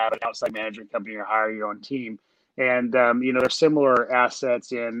to want to have an outside management company or hire your own team. And, there's similar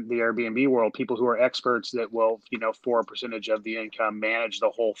assets in the Airbnb world, people who are experts that will, for a percentage of the income, manage the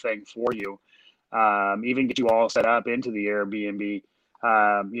whole thing for you, even get you all set up into the Airbnb,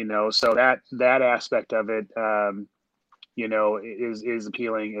 so that aspect of it, is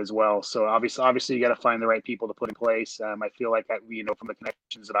appealing as well. So obviously you got to find the right people to put in place. I feel like from the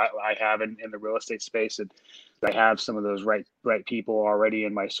connections that I have in the real estate space, and I have some of those right people already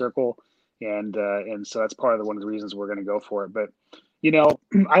in my circle. And so that's part of one of the reasons we're going to go for it. But,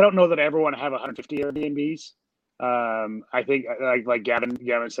 I don't know that I ever want to have 150 Airbnbs. I think like Gavin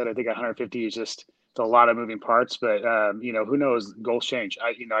said, I think 150 is just, it's a lot of moving parts, but who knows, goals change.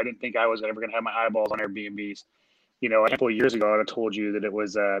 I didn't think I was ever going to have my eyeballs on Airbnbs. A couple of years ago, I would have told you that it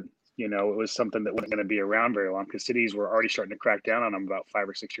was, it was something that wasn't going to be around very long because cities were already starting to crack down on them about 5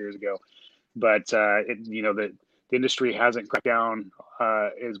 or 6 years ago. But the industry hasn't cracked down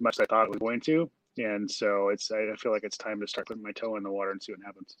as much as I thought it was going to, and so I feel like it's time to start putting my toe in the water and see what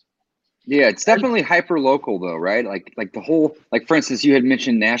happens. Yeah, it's definitely hyper local though, right? Like the whole, like for instance, you had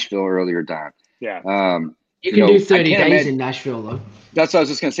mentioned Nashville earlier, Don. Yeah. You can do 30 days in Nashville though. That's what I was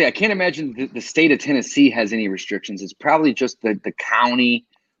just gonna say. I can't imagine the state of Tennessee has any restrictions. It's probably just the county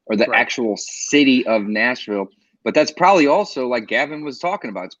or the actual city of Nashville. But that's probably also, like Gavin was talking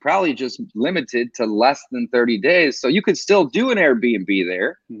about, it's probably just limited to less than 30 days. So you could still do an Airbnb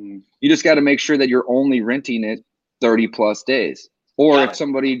there. Mm-hmm. You just got to make sure that you're only renting it 30 plus days. Or if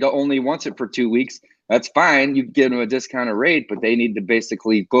somebody only wants it for 2 weeks, that's fine. You give them a discounted rate, but they need to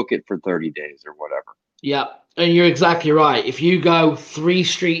basically book it for 30 days or whatever. Yeah, and you're exactly right. If you go 3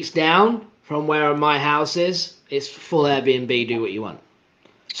 streets down from where my house is, it's full Airbnb, do what you want.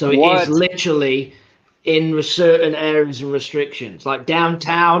 So it is literally in certain areas and restrictions, like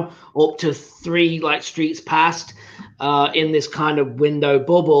downtown up to 3 streets past, in this kind of window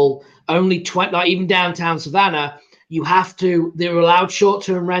bubble. Only 20, like even downtown Savannah, they're allowed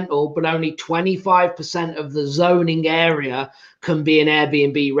short-term rental, but only 25% of the zoning area can be an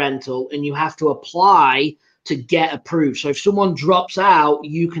Airbnb rental, and you have to apply to get approved. So if someone drops out,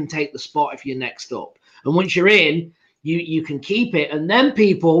 you can take the spot if you're next up. And once you're in, you can keep it. And then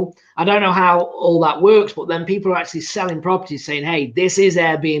people, I don't know how all that works, but then people are actually selling properties saying, hey, this is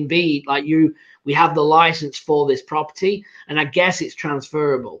Airbnb. We have the license for this property. And I guess it's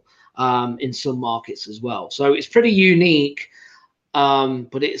transferable in some markets as well. So it's pretty unique,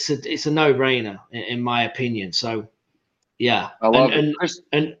 but it's a no-brainer in my opinion. So yeah. I love it. Chris,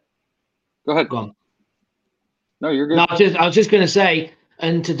 and go ahead. Go on. No, you're good. No, I was just going to say,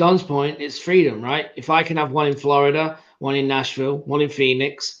 and to Don's point, it's freedom, right? If I can have one in Florida, one in Nashville, one in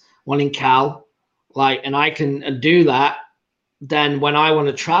Phoenix, one in Cal, and I can do that, then when I want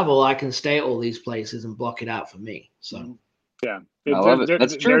to travel, I can stay at all these places and block it out for me. So yeah, I love it.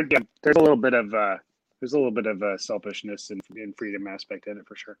 That's true. There's a little bit of selfishness and freedom aspect in it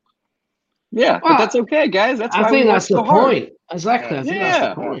for sure. Yeah, but that's okay, guys. I think that's the point. Exactly. I think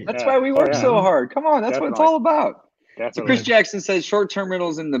that's the point. That's why we work so hard. Come on, that's what it's all about. So Chris Jackson says short-term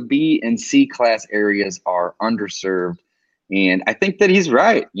rentals in the B and C class areas are underserved. And I think that he's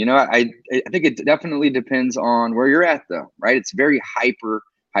right. I think it definitely depends on where you're at though, right? It's very hyper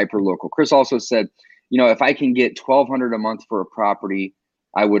local. Chris also said, if I can get $1,200 a month for a property,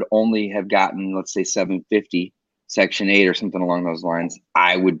 I would only have gotten, let's say, $750, Section 8 or something along those lines.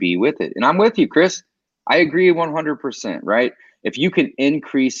 I would be with it. And I'm with you, Chris. I agree 100%, right? If you can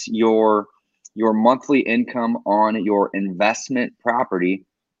increase your monthly income on your investment property,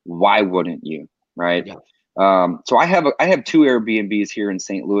 why wouldn't you, right? Yeah. So I have 2 Airbnbs here in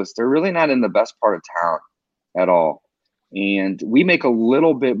St. Louis. They're really not in the best part of town at all. And we make a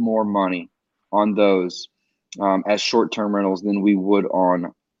little bit more money on those as short-term rentals than we would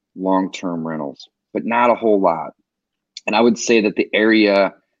on long-term rentals, but not a whole lot. And I would say that the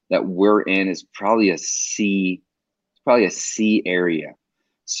area that we're in is probably a C area.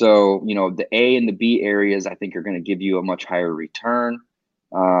 So, the A and the B areas, I think, are going to give you a much higher return.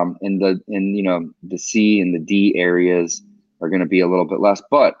 And the C and the D areas are going to be a little bit less.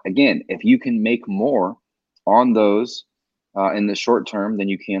 But again, if you can make more on those in the short term than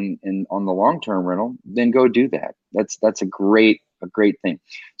you can on the long-term rental, then go do that. That's a great thing.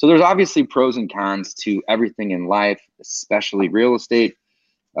 So there's obviously pros and cons to everything in life, especially real estate.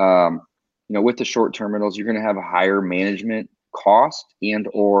 with the short-term rentals, you're going to have a higher management cost and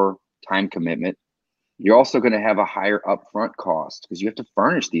or time commitment. You're also going to have a higher upfront cost because you have to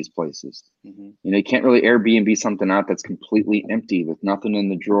furnish these places. You can't really Airbnb something out that's completely empty with nothing in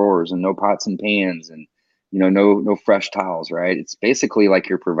the drawers and no pots and pans and no fresh towels, right? It's basically like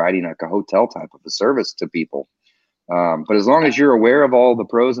you're providing like a hotel type of a service to people. But as long as you're aware of all the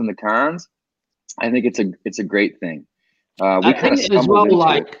pros and the cons, I think it's a great thing. I think as well,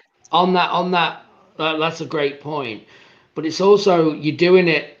 like on that, that's a great point. But it's also you're doing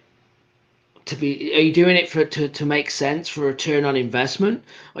it are you doing it to make sense for return on investment?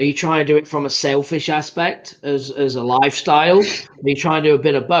 Are you trying to do it from a selfish aspect as a lifestyle? Are you trying to do a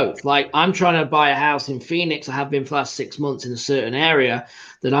bit of both? Like I'm trying to buy a house in Phoenix. I have been for the last 6 months in a certain area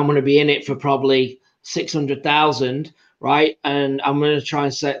that I'm going to be in it for probably 600,000, right? And I'm going to try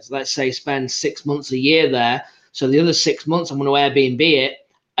and let's say spend 6 months a year there. So the other 6 months I'm going to Airbnb it.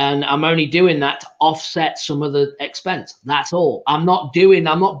 And I'm only doing that to offset some of the expense. That's all. I'm not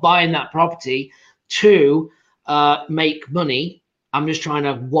buying that property to make money. I'm just trying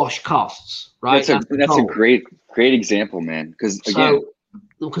to wash costs, right? That's a great example, man. Because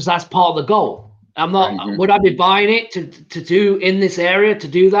that's part of the goal. I'm not. Would I be buying it to do in this area to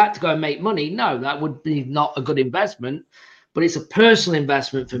do that to go and make money? No, that would be not a good investment. But it's a personal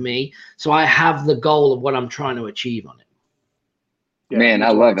investment for me, so I have the goal of what I'm trying to achieve on it. Yeah, man, I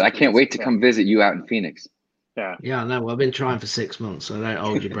love it. I can't wait to come visit you out in Phoenix. Yeah. Yeah, I know. I've been trying for 6 months, so don't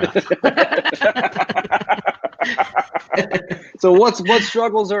hold your breath. So what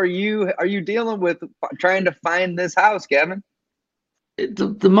struggles are you dealing with trying to find this house, Kevin?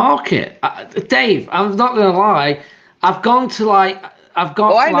 The market. Dave, I'm not going to lie. I've gone to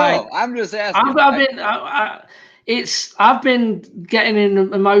know. I'm just asking. I've been getting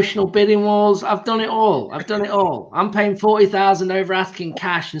in emotional bidding wars. I've done it all. I'm paying 40,000 over asking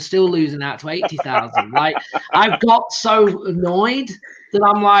cash and still losing out to 80,000. Like I've got so annoyed that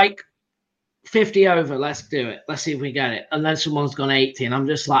I'm like 50 over. Let's do it. Let's see if we get it. And then someone's gone 80, and I'm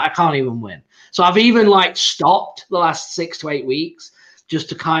just like, I can't even win. So I've even like stopped the last 6 to 8 weeks just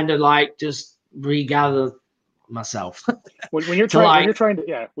to kind of like just regather myself. when you're trying to find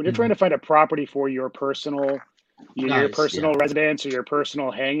a property for your personal. Your personal residence or your personal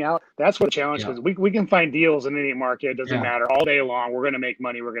hangout. That's what the challenge is. We can find deals in any market. It doesn't matter all day long. We're going to make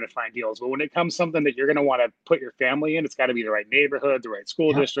money. We're going to find deals. But when it comes something that you're going to want to put your family in, it's got to be the right neighborhood, the right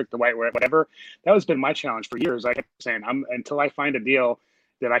school district, the right whatever. That has been my challenge for years. I kept saying, until I find a deal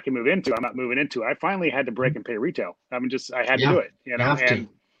that I can move into, I'm not moving into. I finally had to break and pay retail. I had to do it,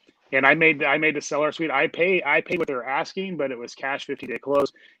 And I made the seller suite. I pay what they're asking, but it was cash 50-day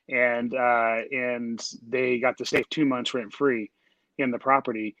close, and they got to stay 2 months rent free in the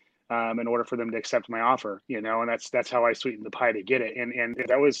property in order for them to accept my offer. And that's how I sweetened the pie to get it. And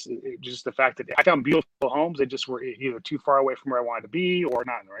that was just the fact that I found beautiful homes. They just were either too far away from where I wanted to be, or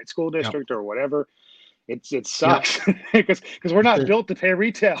not in the right school district, or whatever. It sucks because we're not built to pay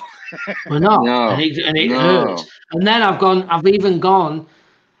retail. We're not, and it hurts. And then I've even gone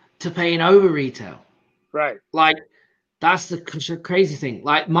to paying over retail. Right. Like that's the crazy thing.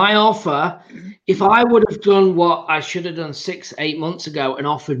 Like my offer, if I would have done what I should have done 6-8 months ago and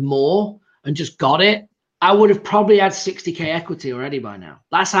offered more and just got it, I would have probably had 60K equity already by now.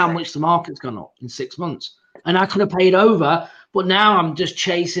 That's how much the market's gone up in 6 months. And I could have paid over, but now I'm just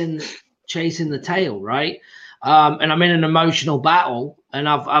chasing the tail, right? And I'm in an emotional battle, and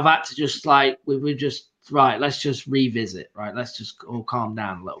I've had to just like we just right, let's just revisit, right? Let's just all calm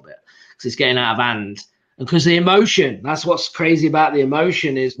down a little bit because it's getting out of hand. And because the emotion, that's what's crazy about the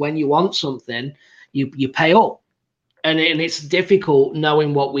emotion is when you want something, you pay up. And it's difficult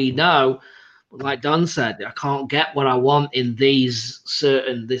knowing what we know. But like Don said, I can't get what I want in this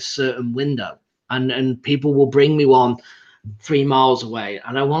certain window. And people will bring me one 3 miles away.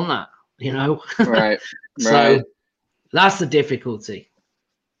 I don't want that, Right. So that's the difficulty.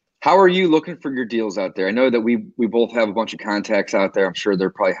 How are you looking for your deals out there? I know that we both have a bunch of contacts out there. I'm sure they're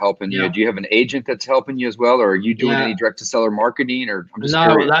probably helping you. Do you have an agent that's helping you as well, or are you doing any direct to seller marketing? Or I'm just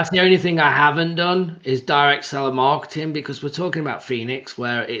curious. That's the only thing I haven't done is direct seller marketing, because we're talking about Phoenix,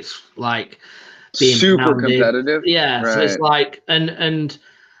 where it's like being super competitive. Yeah, right. So it's like and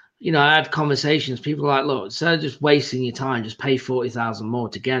I had conversations. People are like, look, instead of just wasting your time, just pay 40,000 more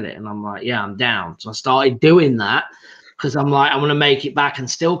to get it. And I'm like, yeah, I'm down. So I started doing that. Because I'm like, I'm going to make it back and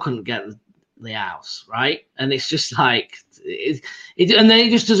still couldn't get the house, right? And it's just like, and then it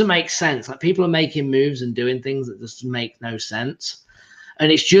just doesn't make sense. Like people are making moves and doing things that just make no sense.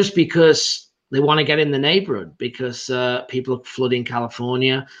 And it's just because they want to get in the neighborhood because people are flooding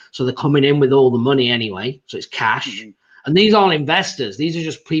California. So they're coming in with all the money anyway. So it's cash. And these aren't investors. These are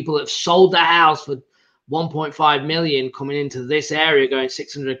just people that have sold their house for 1.5 million coming into this area going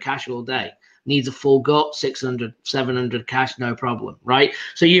 600 cash all day. Needs a full gut, 600, 700 cash, no problem, right?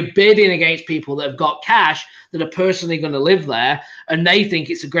 So you're bidding against people that have got cash that are personally going to live there, and they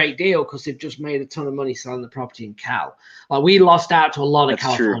think it's a great deal because they've just made a ton of money selling the property in Cal. Like, we lost out to a lot of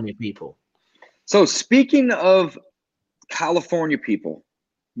California people. So speaking of California people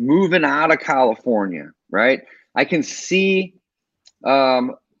moving out of California, right? I can see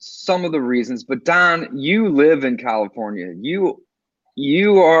some of the reasons, but Don, you live in California.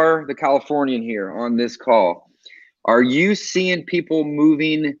 You are the Californian here on this call. Are you seeing people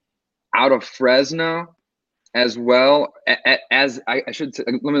moving out of Fresno as well as I should say?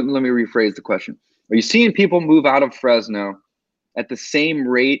 Let me rephrase the question. Are you seeing people move out of Fresno at the same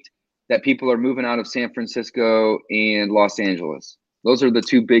rate that people are moving out of San Francisco and Los Angeles? Those are the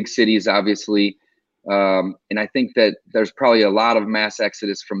two big cities, obviously. And I think that there's probably a lot of mass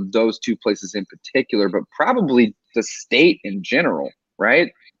exodus from those two places in particular, but probably the state in general,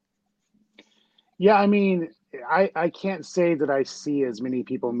 right? Yeah, I mean, I can't say that I see as many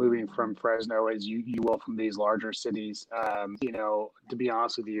people moving from Fresno as you will from these larger cities. You know, to be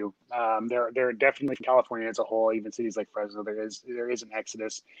honest with you, there are definitely, California as a whole, even cities like Fresno, there is an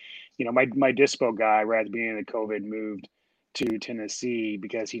exodus. You know, my dispo guy right at the beginning of COVID moved to Tennessee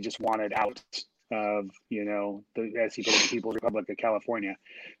because he just wanted out of, you know, as he put it, the People's Republic of California.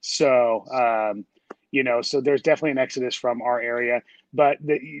 So, you know, so there's definitely an exodus from our area, but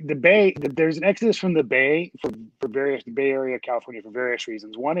the Bay, there's an exodus from the Bay for various, the Bay Area of California for various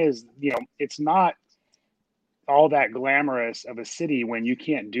reasons. One is, you know, it's not all that glamorous of a city when you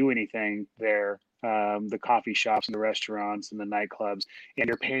can't do anything there. The coffee shops and the restaurants and the nightclubs, and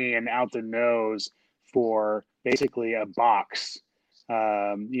you're paying out the nose for basically a box,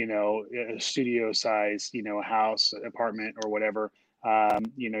 you know, a studio size, you know, house, apartment, or whatever.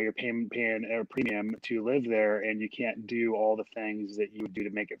 You know, you're paying a premium to live there, and you can't do all the things that you would do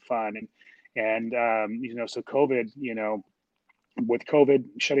to make it fun. And you know, so COVID, you know, with COVID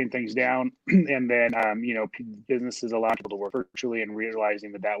shutting things down, and then you know, businesses allowing people to work virtually, and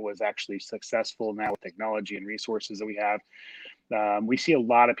realizing that that was actually successful now with technology and resources that we have, we see a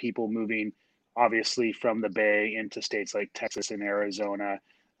lot of people moving, obviously, from the Bay into states like Texas and Arizona,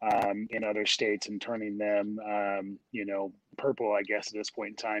 in other states, and turning them, you know, purple, I guess, at this point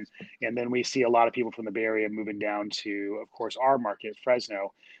in time. And then we see a lot of people from the Bay Area moving down to, of course, our market,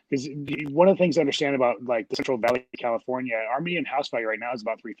 Fresno. Because one of the things to understand about, like, the Central Valley of California, our median house value right now is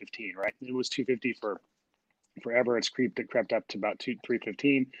about $315, right? It was $250 for forever. It's crept up to about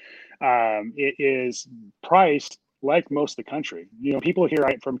 $315. It is priced like most of the country. You know, people here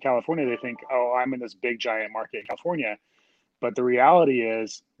from California, they think, oh, I'm in this big giant market in California. But the reality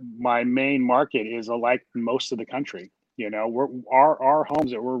is, my main market is like most of the country. You know, our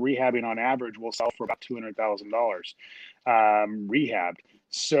homes that we're rehabbing on average will sell for about $200,000 rehabbed.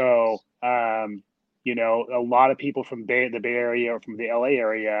 So, you know, a lot of people from the Bay Area or from the LA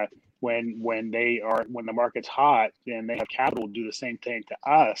area, when the market's hot and they have capital, do the same thing to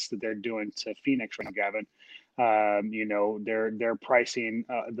us that they're doing to Phoenix right now, Gavin. You know, they're pricing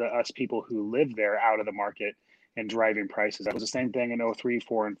us people who live there out of the market and driving prices. That was the same thing in 03,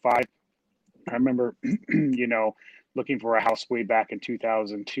 4, and 5. I remember, you know, looking for a house way back in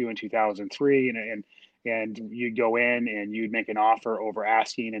 2002 and 2003, and you'd go in and you'd make an offer over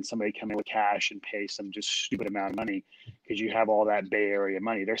asking, and somebody come in with cash and pay some just stupid amount of money because you have all that Bay Area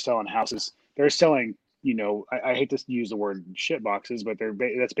money. They're selling houses. They're selling, you know, I hate to use the word shit boxes, but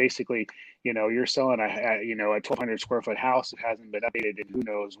that's basically, you know, you're selling a 1,200 square foot house that hasn't been updated in who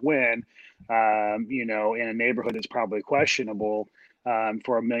knows when, you know, in a neighborhood that's probably questionable,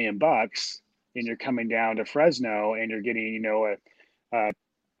 for $1 million, and you're coming down to Fresno and you're getting, you know,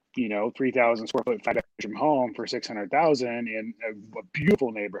 a 3,000 square foot 5-bedroom home for $600,000 in a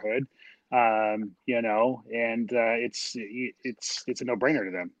beautiful neighborhood. You know, and it's a no brainer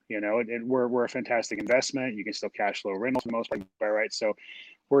to them. You know, we're a fantastic investment. You can still cash flow rentals for the most part, right? So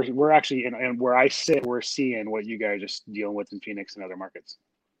we're actually, and where I sit, we're seeing what you guys are just dealing with in Phoenix and other markets.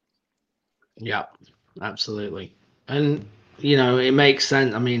 Yeah, absolutely. And, you know, it makes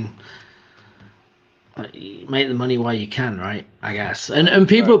sense. I mean, you make the money while you can, right? I guess. And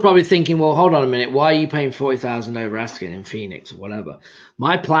people are probably thinking, well, hold on a minute, why are you paying $40,000 over asking in Phoenix or whatever?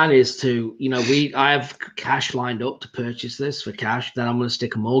 My plan is to, you know, I have cash lined up to purchase this for cash. Then I'm going to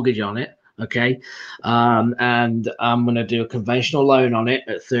stick a mortgage on it. Okay. And I'm going to do a conventional loan on it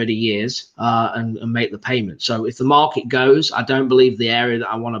at 30 years and make the payment. So if the market goes, I don't believe the area that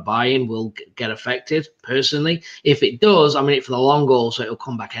I want to buy in will get affected personally. If it does, I'm in it for the long haul, so it'll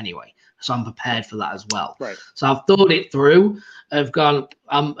come back anyway. So I'm prepared for that as well. Right. So I've thought it through. I've gone,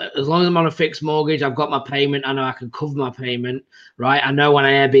 as long as I'm on a fixed mortgage, I've got my payment. I know I can cover my payment, right? I know when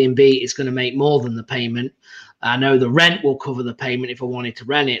I Airbnb, it's going to make more than the payment. I know the rent will cover the payment if I wanted to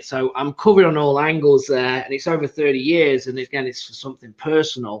rent it. So I'm covered on all angles there, and it's over 30 years. And again, it's for something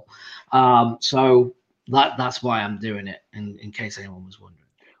personal. So that's why I'm doing it, in case anyone was wondering.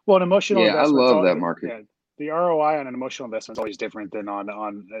 Well, an emotional investment. I love that market. Yeah, the ROI on an emotional investment is always different than on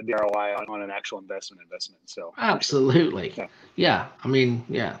the ROI on an actual investment. So absolutely, yeah. I mean,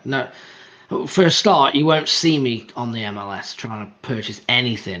 yeah. No, for a start, you won't see me on the MLS trying to purchase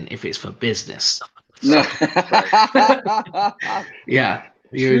anything if it's for business. So, yeah,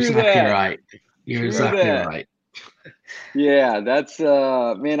 you're exactly right. You're exactly right. Yeah, that's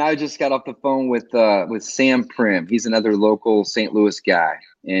man, I just got off the phone with Sam Prim. He's another local St. Louis guy,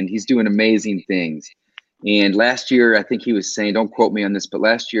 and he's doing amazing things. And last year, I think he was saying, don't quote me on this, but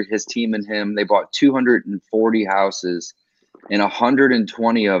last year his team and him, they bought 240 houses, and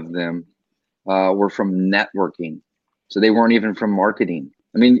 120 of them were from networking. So they weren't even from marketing.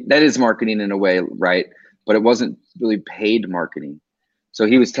 I mean, that is marketing in a way, right? But it wasn't really paid marketing. So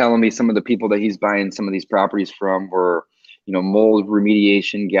he was telling me some of the people that he's buying some of these properties from were, mold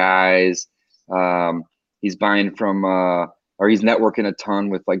remediation guys. He's buying from, or he's networking a ton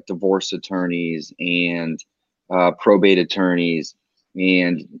with like divorce attorneys and probate attorneys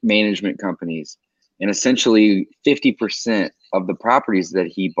and management companies. And essentially 50% of the properties that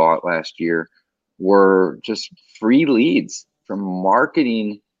he bought last year were just free leads from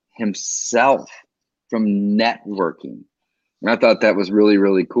marketing himself, from networking. And I thought that was really,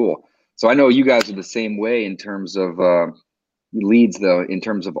 really cool. So I know you guys are the same way in terms of leads, though, in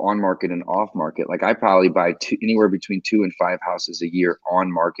terms of on market and off market. Like I probably buy anywhere between 2 and 5 houses a year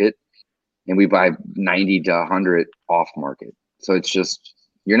on market, and we buy 90 to 100 off market. So it's just,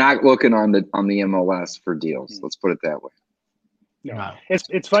 you're not looking on the MLS for deals. Let's put it that way. No,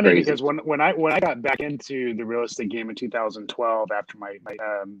 it's funny because when I got back into the real estate game in 2012 after my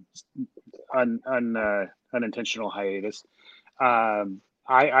unintentional hiatus,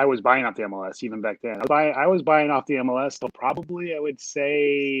 I was buying off the MLS even back then. I was buying off the MLS till probably, I would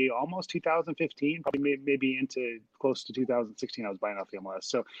say, almost 2015, probably maybe into close to 2016. I was buying off the MLS.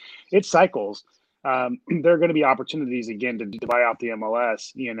 So it cycles. There are going to be opportunities again to buy off the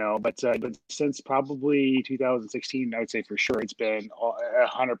MLS, but since probably 2016, I would say for sure it's been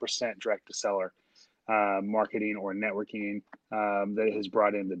 100% direct to seller marketing or networking that has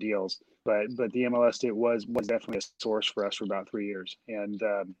brought in the deals. But the MLS, it was definitely a source for us for about 3 years. And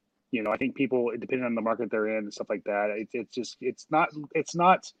I think people, depending on the market they're in and stuff like that, it's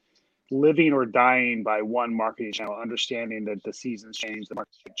not living or dying by one marketing channel, understanding that the seasons change, the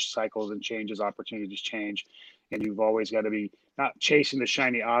market cycles and changes, opportunities change. And you've always got to be not chasing the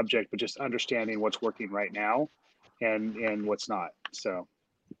shiny object, but just understanding what's working right now and what's not. So.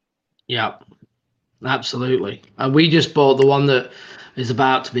 Yeah, absolutely. And we just bought the one that is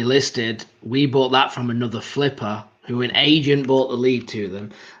about to be listed. We bought that from another flipper who an agent bought the lead to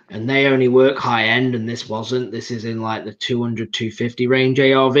them. And they only work high end, and this wasn't. This is in like the 200, 250 range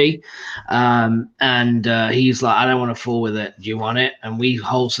ARV. He's like, I don't want to fool with it. Do you want it? And he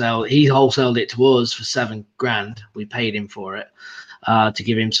wholesaled it to us for $7,000. We paid him for it to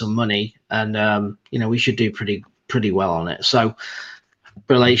give him some money. And, we should do pretty well on it. So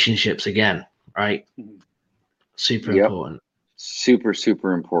relationships again, right? Super important. Super,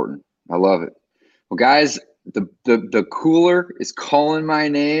 super important. I love it. Well, guys, the cooler is calling my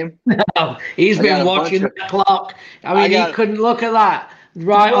name. No, he's been watching the clock. I mean, he couldn't look at that.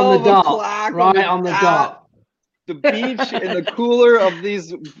 Right on the dot. Right on the dot. The beach and the cooler of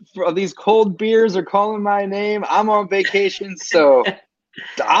these cold beers are calling my name. I'm on vacation, so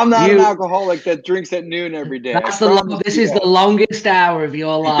I'm not an alcoholic that drinks at noon every day. This is the longest hour of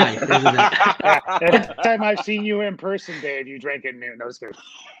your life, isn't it? Every time I've seen you in person, Dave, you drank at noon. No, it's good.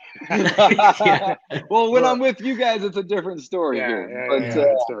 Well, when I'm with you guys, it's a different story.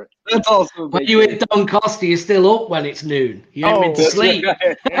 That's also when you with Don Costa, you're still up when it's noon. You ain't meant to sleep.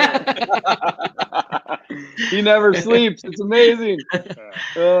 He never sleeps. It's amazing.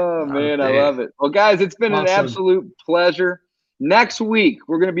 Oh man, I love it. Well, guys, it's been an absolute pleasure. Next week,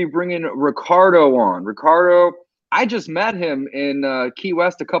 we're going to be bringing Ricardo on. Ricardo, I just met him in Key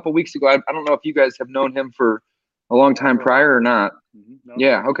West a couple weeks ago. I don't know if you guys have known him for a long time prior or not. No,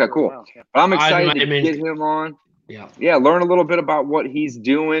 yeah. Okay, cool. But I'm excited to get him on. Yeah. Learn a little bit about what he's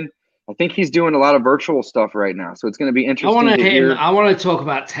doing. I think he's doing a lot of virtual stuff right now. So it's going to be interesting. I want to talk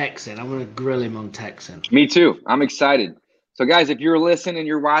about Texan. I want to grill him on Texan. Me too. I'm excited. So guys, if you're listening and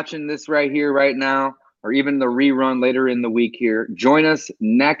you're watching this right here, right now, or even the rerun later in the week here, join us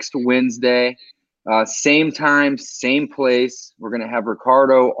next Wednesday. Same time, same place. We're going to have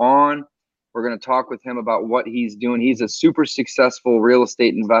Ricardo on. We're going to talk with him about what he's doing. He's a super successful real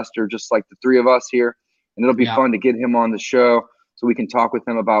estate investor, just like the three of us here. And it'll be fun to get him on the show so we can talk with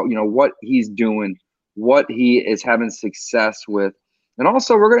him about, what he's doing, what he is having success with. And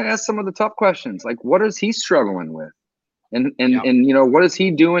also we're going to ask some of the tough questions, like what is he struggling with? And what is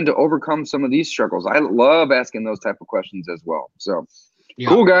he doing to overcome some of these struggles? I love asking those type of questions as well. So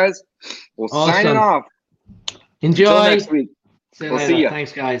cool, guys. We'll sign it off. Enjoy. Until next week. See you later.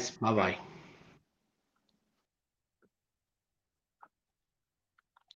 Thanks, guys. Bye-bye.